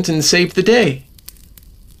 went and saved the day.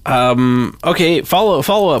 Okay,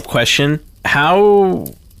 follow-up question. How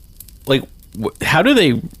do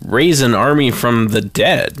they raise an army from the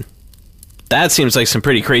dead? That seems like some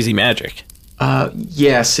pretty crazy magic.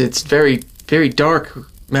 Yes, it's very, very dark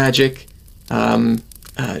magic.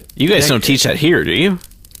 You guys don't teach that here, do you?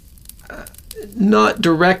 Not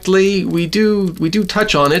directly. We do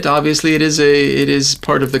touch on it. Obviously, it is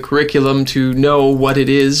part of the curriculum to know what it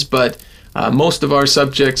is, but most of our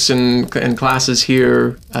subjects and classes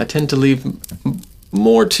here tend to leave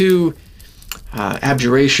more to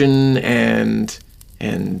abjuration and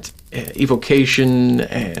evocation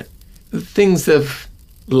and things of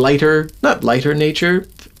not lighter nature.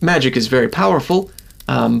 Magic is very powerful,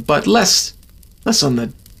 but less on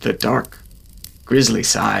the dark, grisly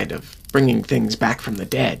side of bringing things back from the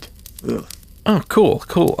dead. Ugh. Oh, cool.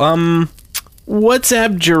 What's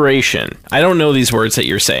abjuration? I don't know these words that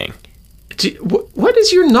you're saying. What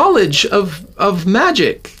is your knowledge of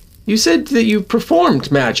magic? You said that you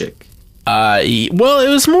performed magic. Well, it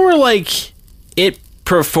was more like it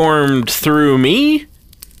performed through me.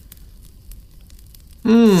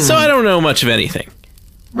 So I don't know much of anything.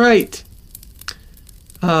 Right.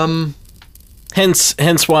 Hence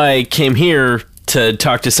why I came here to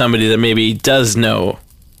talk to somebody that maybe does know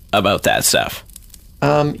about that stuff.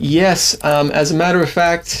 Yes. As a matter of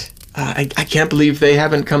fact, I can't believe they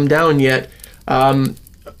haven't come down yet.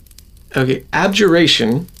 Okay,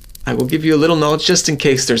 abjuration. I will give you a little knowledge just in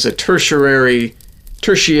case there's a tertiary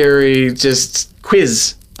just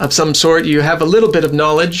quiz of some sort. You have a little bit of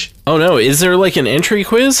knowledge. Oh no, is there like an entry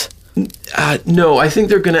quiz? No, I think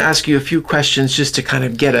they're going to ask you a few questions just to kind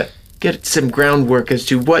of get some groundwork as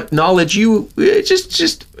to what knowledge you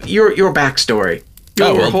just your backstory.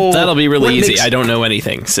 That'll be really easy. I don't know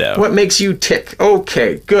anything, so. What makes you tick?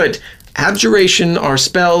 Okay, good. Abjuration are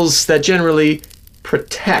spells that generally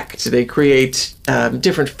protect. They create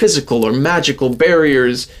different physical or magical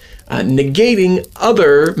barriers, negating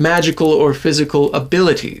other magical or physical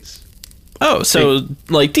abilities. Oh, so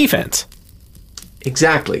like defense.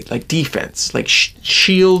 Exactly, like defense, like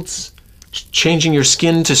shields, changing your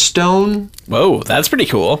skin to stone. Whoa, that's pretty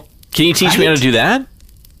cool. Can you teach me how to do that?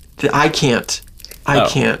 I can't. I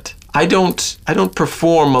can't. I don't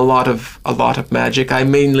perform a lot of magic. I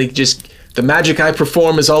mainly just, the magic I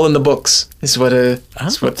perform is all in the books. Is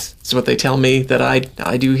what they tell me that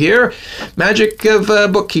I do here. Magic of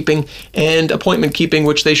bookkeeping and appointment keeping,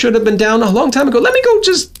 which they should have been down a long time ago. Let me go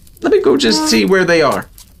just see where they are.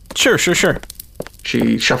 Sure.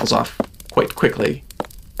 She shuffles off quite quickly.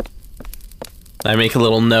 I make a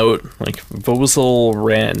little note, like, Vozel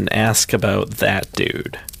Wren, ask about that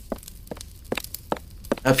dude.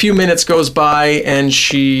 A few minutes goes by, and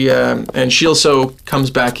Shielso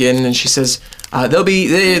comes back in, and she says,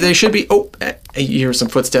 they should be. Oh, you hear some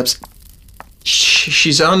footsteps.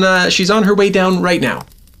 She's on her way down right now.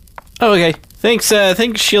 Oh, okay. Thanks,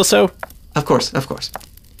 Shielso. Of course.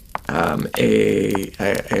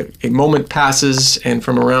 A moment passes, and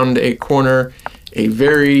from around a corner, a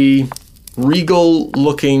very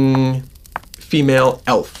regal-looking female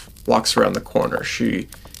elf walks around the corner. She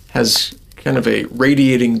has kind of a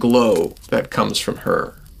radiating glow that comes from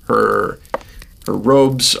her. Her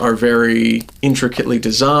robes are very intricately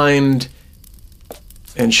designed,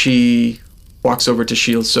 and she walks over to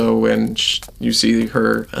Shielso, and you see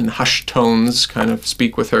her in hushed tones kind of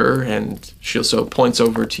speak with her, and Shielso points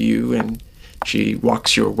over to you, and she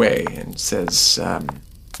walks your way and says,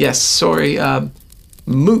 yes, sorry,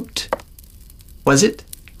 Moot, was it?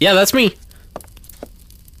 Yeah, that's me.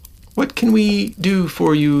 What can we do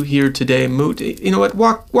for you here today, Moot? You know what?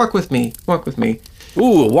 Walk with me. Walk with me.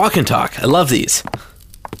 Ooh, walk and talk. I love these.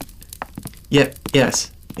 Yeah.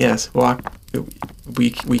 Yes. Walk. We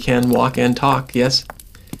can walk and talk. Yes.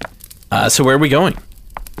 So where are we going?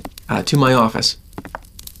 To my office.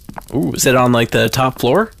 Ooh, is it on like the top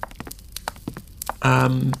floor?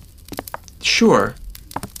 Sure.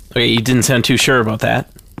 Okay, you didn't sound too sure about that.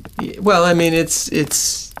 Well, I mean, it's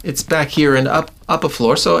back here and up a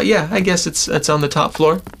floor. So yeah, I guess it's on the top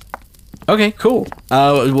floor. Okay, cool.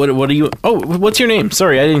 What are you? Oh, what's your name?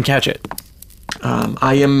 Sorry, I didn't catch it.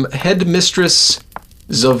 I am Headmistress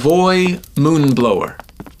Zavoy Moonblower.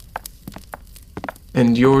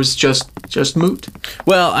 And yours just Moot?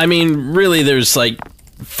 Well, I mean, really, there's like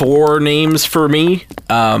 4 names for me.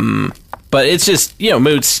 But it's just,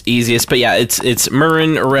 Moot's easiest. But yeah, it's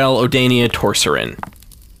Murrin, Urel, Odania, Torsarin.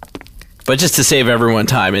 But just to save everyone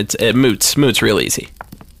time, Moot's real easy.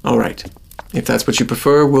 All right. If that's what you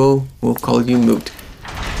prefer, we'll call you Moot.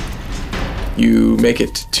 You make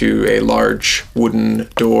it to a large wooden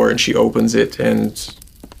door, and she opens it and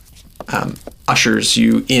ushers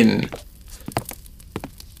you in.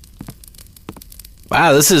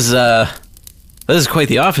 Wow, this is quite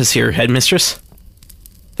the office here, Headmistress.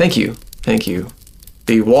 Thank you.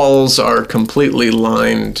 The walls are completely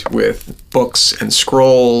lined with books and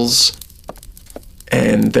scrolls,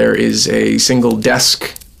 and there is a single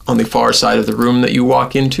desk on the far side of the room that you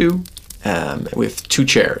walk into, with 2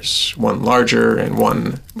 chairs, one larger and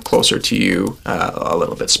one closer to you, a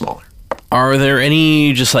little bit smaller. Are there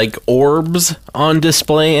any just like orbs on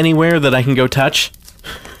display anywhere that I can go touch?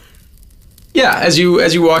 Yeah, as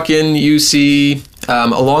you walk in, you see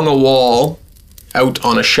along a wall, out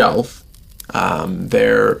on a shelf,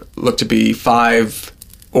 there look to be 5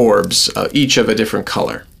 orbs, each of a different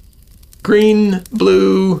color. Green,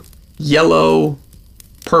 blue, yellow,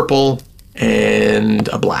 purple, and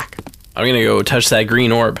a black. I'm gonna go touch that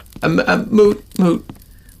green orb. Moot,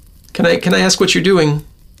 can I ask what you're doing?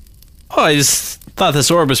 Oh, I just thought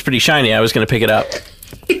this orb was pretty shiny. I was gonna pick it up.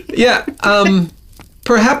 Yeah,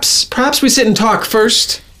 perhaps we sit and talk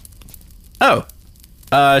first. Oh,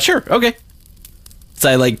 sure, okay.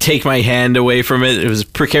 So I take my hand away from it. It was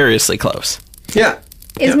precariously close. Yeah.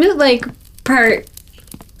 Is Moot part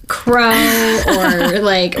crow or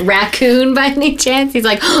raccoon by any chance? He's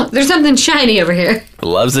like, oh, there's something shiny over here.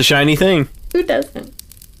 Loves the shiny thing. Who doesn't?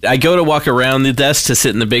 I go to walk around the desk to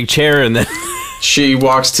sit in the big chair, and then she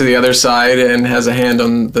walks to the other side and has a hand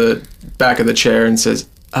on the back of the chair and says,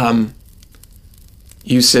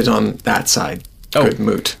 you sit on that side. Oh. Good,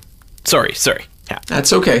 Moot. Sorry. Yeah.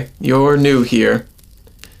 That's okay. You're new here.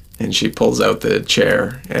 And she pulls out the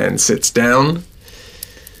chair and sits down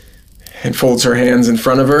and folds her hands in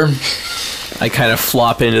front of her. I kind of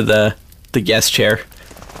flop into the guest chair.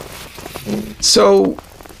 So,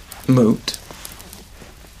 Moot,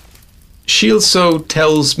 Shielso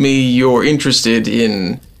tells me you're interested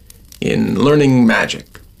in learning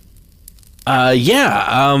magic.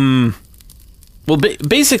 Yeah. Well,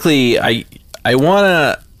 basically, I want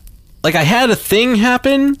to... I had a thing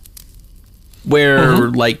happen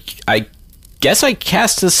where, I guess I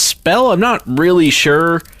cast a spell. I'm not really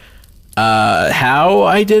sure how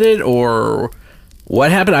I did it or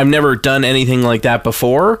what happened. I've never done anything like that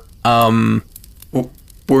before.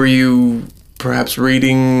 Were you perhaps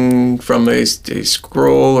reading from a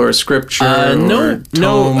scroll or a scripture? No.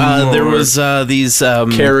 There was these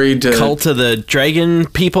carried Cult of the Dragon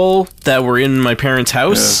people that were in my parents'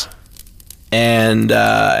 house. Yeah. And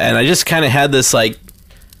I just kind of had this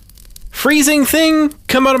freezing thing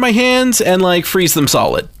come out of my hands and freeze them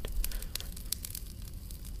solid.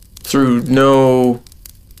 Through no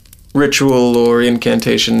ritual or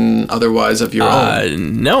incantation otherwise of your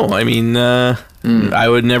own? No, I mean, I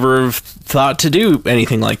would never have thought to do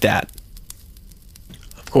anything like that.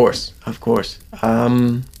 Of course.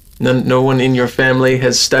 No one in your family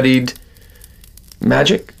has studied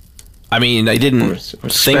magic? I mean, I didn't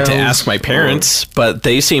think to ask my parents, but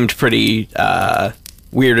they seemed pretty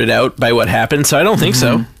weirded out by what happened, so I don't think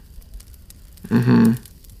so. Mm-hmm.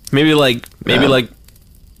 Maybe like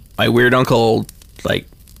my weird uncle, like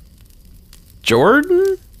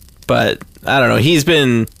Jordan, but I don't know.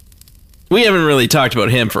 We haven't really talked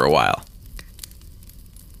about him for a while.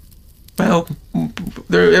 Well,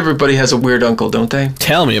 everybody has a weird uncle, don't they?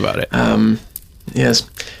 Tell me about it. Yes.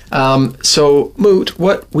 So, Moot,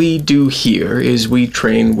 what we do here is we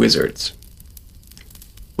train wizards.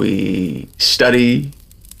 We study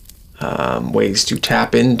ways to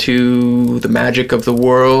tap into the magic of the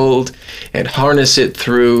world and harness it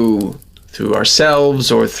through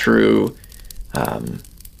ourselves or through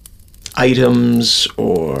items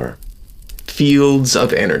or fields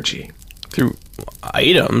of energy. Through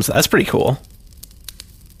items? That's pretty cool.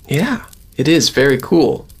 Yeah, it is very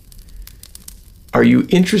cool. Are you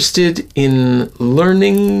interested in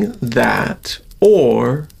learning that,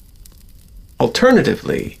 or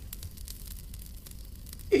alternatively,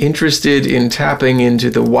 interested in tapping into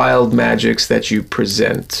the wild magics that you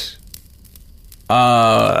present?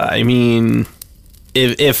 I mean,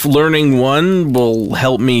 if learning one will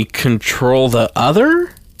help me control the other?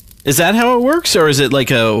 Is that how it works, or is it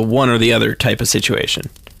like a one or the other type of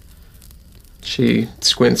situation? She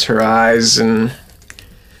squints her eyes and...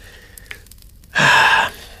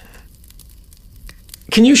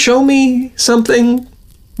 Can you show me something,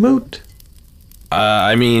 Moot?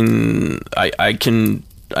 I mean, I can...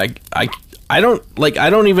 I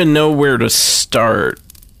don't even know where to start.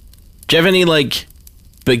 Do you have any, like,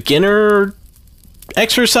 beginner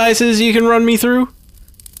exercises you can run me through?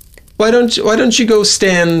 Why don't you go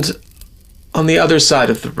stand on the other side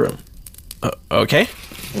of the room? Okay.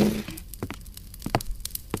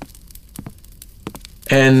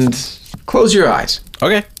 And close your eyes.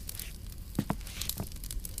 Okay.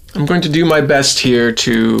 I'm going to do my best here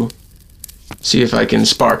to see if I can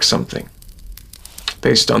spark something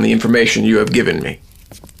based on the information you have given me.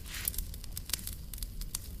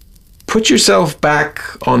 Put yourself back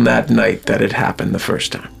on that night that it happened the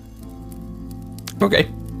first time. Okay.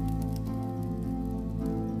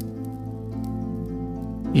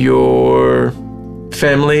 Your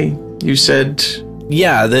family, you said?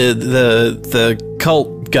 Yeah, the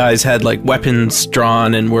cult guys had like weapons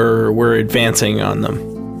drawn and were advancing on them.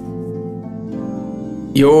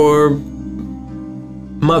 Your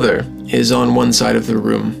mother is on one side of the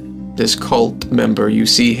room. This cult member, you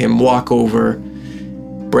see him walk over,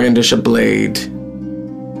 brandish a blade,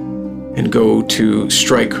 and go to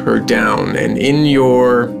strike her down. And in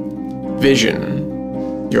your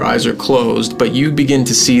vision, your eyes are closed, but you begin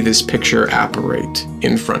to see this picture apparate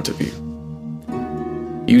in front of you.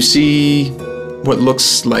 You see what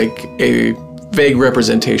looks like a vague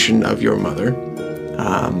representation of your mother.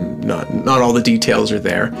 Not all the details are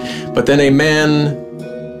there. But then a man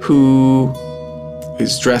who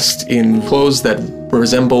is dressed in clothes that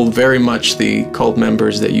resemble very much the cult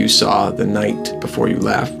members that you saw the night before you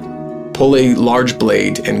left, pull a large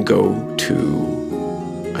blade and go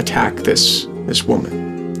to attack this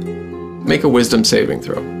woman. Make a wisdom saving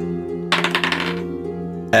throw.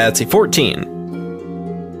 That's a 14.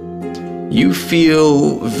 You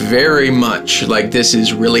feel very much like this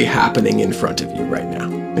is really happening in front of you right now.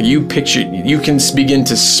 You can begin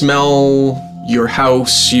to smell your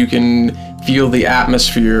house, you can feel the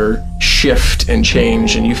atmosphere shift and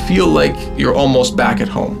change, and you feel like you're almost back at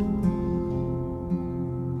home.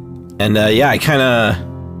 And I kind of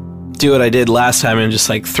do what I did last time and just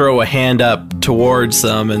like throw a hand up towards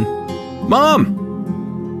them and,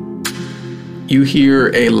 Mom! You hear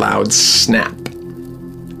a loud snap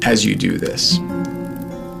as you do this.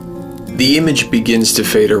 The image begins to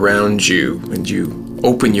fade around you, and you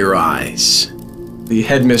open your eyes. The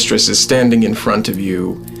headmistress is standing in front of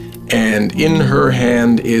you, and in her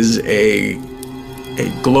hand is a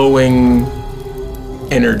glowing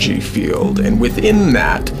energy field, and within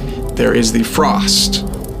that there is the frost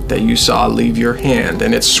that you saw leave your hand,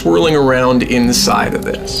 and it's swirling around inside of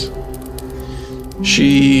this.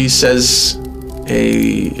 She says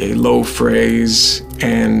a low phrase,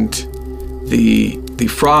 and the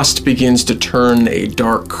frost begins to turn a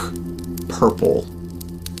dark purple,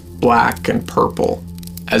 black and purple,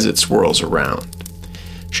 as it swirls around.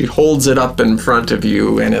 She holds it up in front of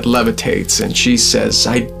you, and it levitates, and she says,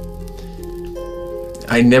 I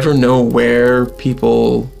never know where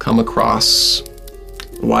people come across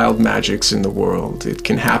wild magics in the world. It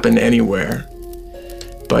can happen anywhere.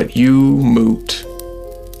 But you, Moot,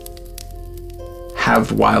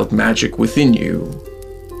 have wild magic within you.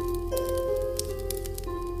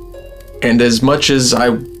 And as much as I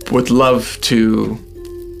would love to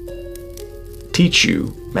teach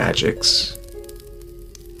you magics,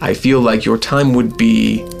 I feel like your time would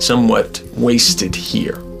be somewhat wasted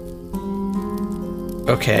here.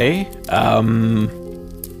 Okay.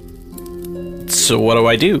 So what do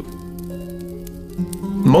I do?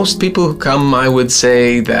 Most people who come, I would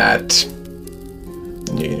say that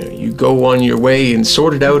you go on your way and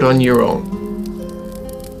sort it out on your own.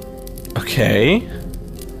 Okay.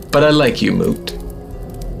 But I like you, Moot.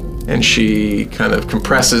 And she kind of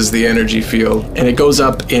compresses the energy field, and it goes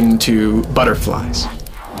up into butterflies.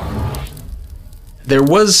 There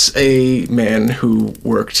was a man who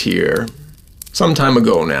worked here some time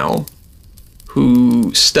ago now,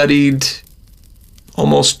 who studied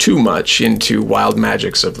almost too much into wild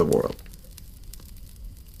magics of the world.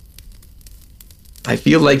 I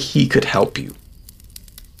feel like he could help you.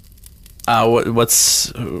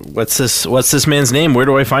 What's this man's name? Where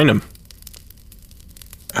do I find him?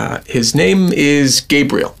 His name is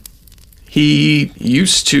Gabriel. He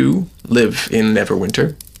used to live in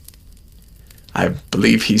Neverwinter. I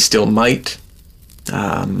believe he still might.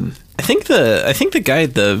 I think the guy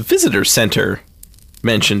at the visitor center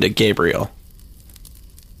mentioned a Gabriel.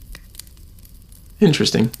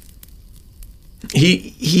 Interesting.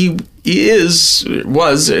 He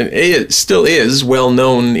still is well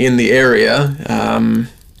known in the area.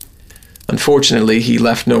 Unfortunately, he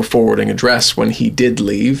left no forwarding address when he did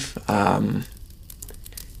leave.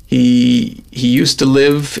 He used to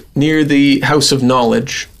live near the House of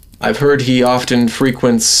Knowledge. I've heard he often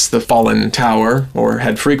frequents the Fallen Tower, or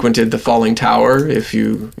had frequented the Falling Tower. If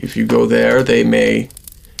you go there, they may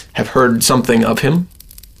have heard something of him.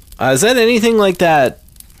 Is that anything like that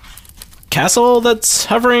castle that's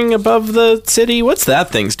hovering above the city? What's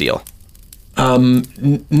that thing's deal?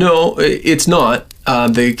 No, it's not.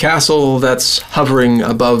 The castle that's hovering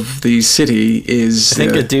above the city is... I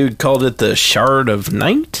think a dude called it the Shard of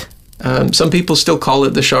Night? Some people still call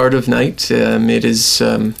it the Shard of Night. It is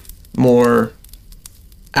more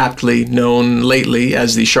aptly known lately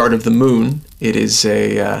as the Shard of the Moon. It is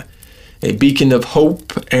a beacon of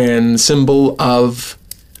hope and symbol of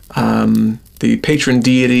the patron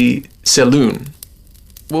deity Selûne.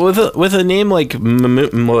 Well, with a name like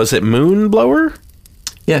was it Moonblower?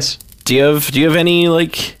 Yes. Do you have any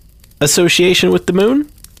association with the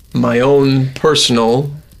moon? My own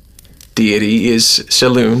personal deity is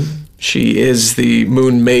Selûne. She is the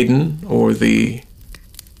Moon Maiden, or the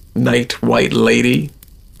Night White Lady.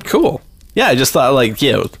 Cool. Yeah, I just thought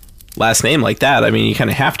last name like that. I mean, you kind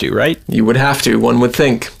of have to, right? You would have to. One would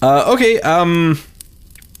think. Okay.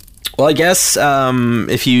 Well, I guess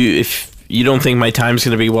if you don't think my time's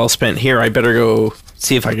going to be well spent here, I better go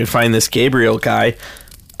see if I can find this Gabriel guy.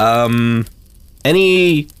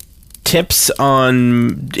 Any tips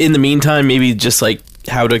on, in the meantime, maybe just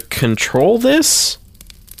how to control this?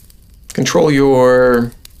 Control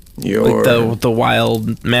your the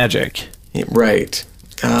wild magic. Right.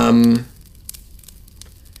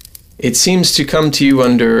 It seems to come to you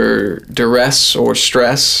under duress or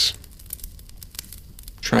stress.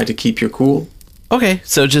 Try to keep your cool. Okay,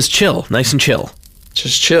 so just chill, nice and chill.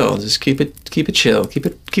 Just chill. Just keep it chill. Keep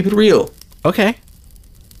it real. Okay.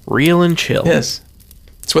 Real and chill. Yes.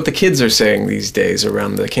 It's what the kids are saying these days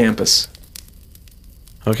around the campus.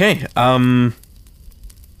 Okay.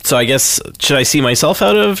 So I guess, should I see myself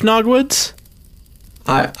out of Nogwoods?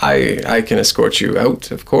 I can escort you out,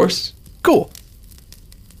 of course. Cool.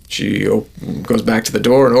 She goes back to the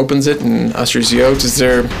door and opens it and ushers you out. Is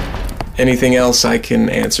there anything else I can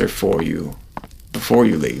answer for you before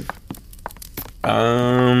you leave?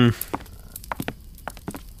 No,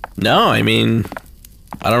 I mean,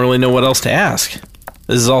 I don't really know what else to ask.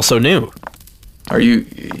 This is all so new. Are you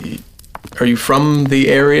from the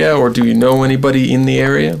area, or do you know anybody in the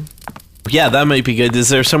area? Yeah, that might be good. Is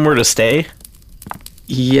there somewhere to stay?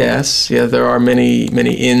 Yes. Yeah, there are many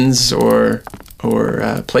inns or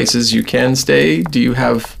places you can stay. Do you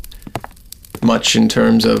have much in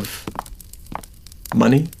terms of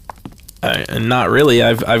money? Not really.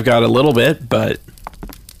 I've got a little bit, but...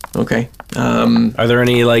 Okay. Are there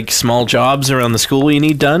any, small jobs around the school you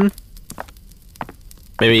need done?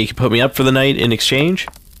 Maybe you could put me up for the night in exchange?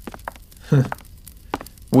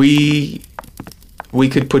 We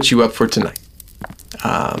could put you up for tonight,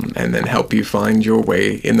 and then help you find your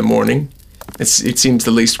way in the morning. It seems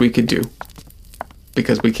the least we could do,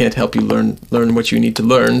 because we can't help you learn what you need to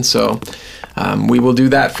learn. So we will do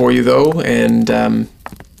that for you, though, and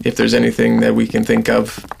if there's anything that we can think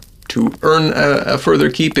of earn a further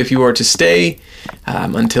keep if you are to stay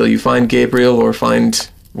until you find Gabriel or find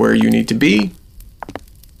where you need to be,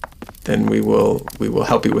 then we will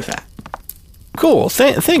help you with that. Cool.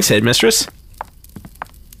 Thanks, Headmistress.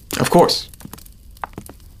 Of course.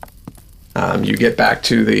 You get back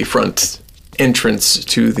to the front entrance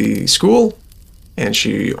to the school, and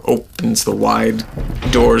she opens the wide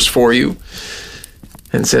doors for you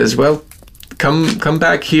and says, well, come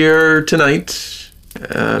back here tonight.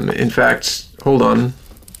 In fact, hold on.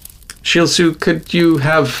 Shilsu, could you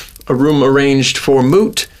have a room arranged for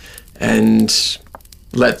Moot and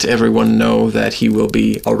let everyone know that he will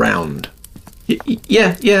be around?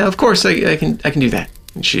 Yeah, of course, I can do that.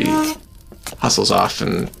 And she hustles off,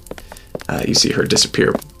 and you see her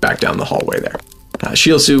disappear back down the hallway there.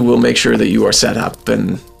 Shilsu will make sure that you are set up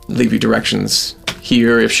and leave you directions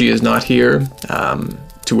here, if she is not here,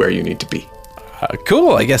 to where you need to be.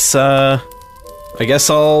 Cool. I guess I'll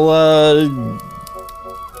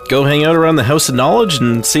go hang out around the House of Knowledge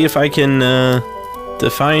and see if I can to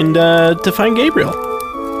find Gabriel.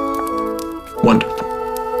 Wonderful.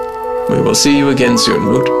 We will see you again soon,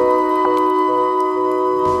 Moot.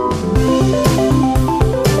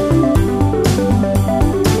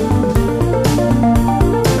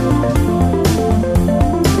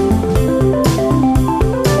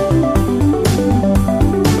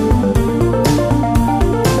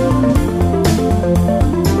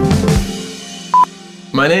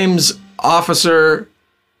 My name's Officer...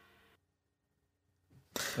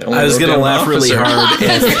 I was going to laugh really hard.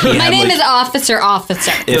 My name is Officer.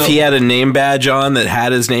 If he had a name badge on that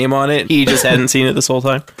had his name on it, he just hadn't seen it this whole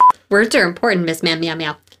time. Words are important, Miss Meow Meow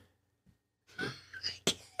Meow.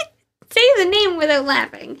 Say the name without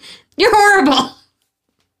laughing. You're horrible.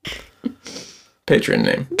 Patron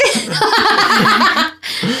name.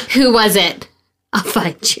 Who was it? I'll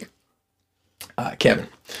find you. Kevin.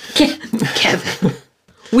 Kevin.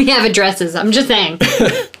 We have addresses. I'm just saying.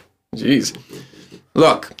 Jeez.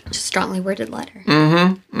 Look. Just strongly worded letter.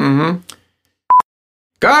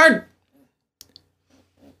 Guard!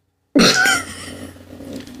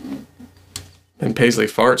 And Paisley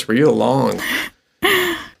farts real long.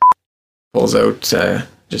 Pulls out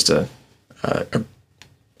just a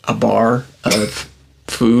bar of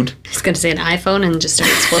food. I was going to say an iPhone and just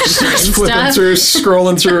starts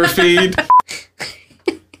scrolling through her feed.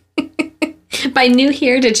 By new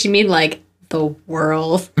here, did she mean like the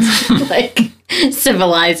world? Like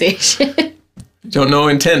civilization? Don't know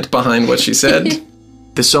intent behind what she said.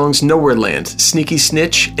 The songs Nowhere Land, Sneaky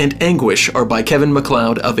Snitch, and Anguish are by Kevin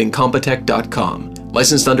MacLeod of Incompetech.com.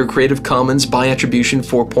 Licensed under Creative Commons by Attribution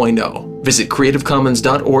 4.0. Visit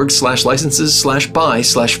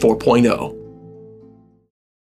creativecommons.org/licenses/by/4.0.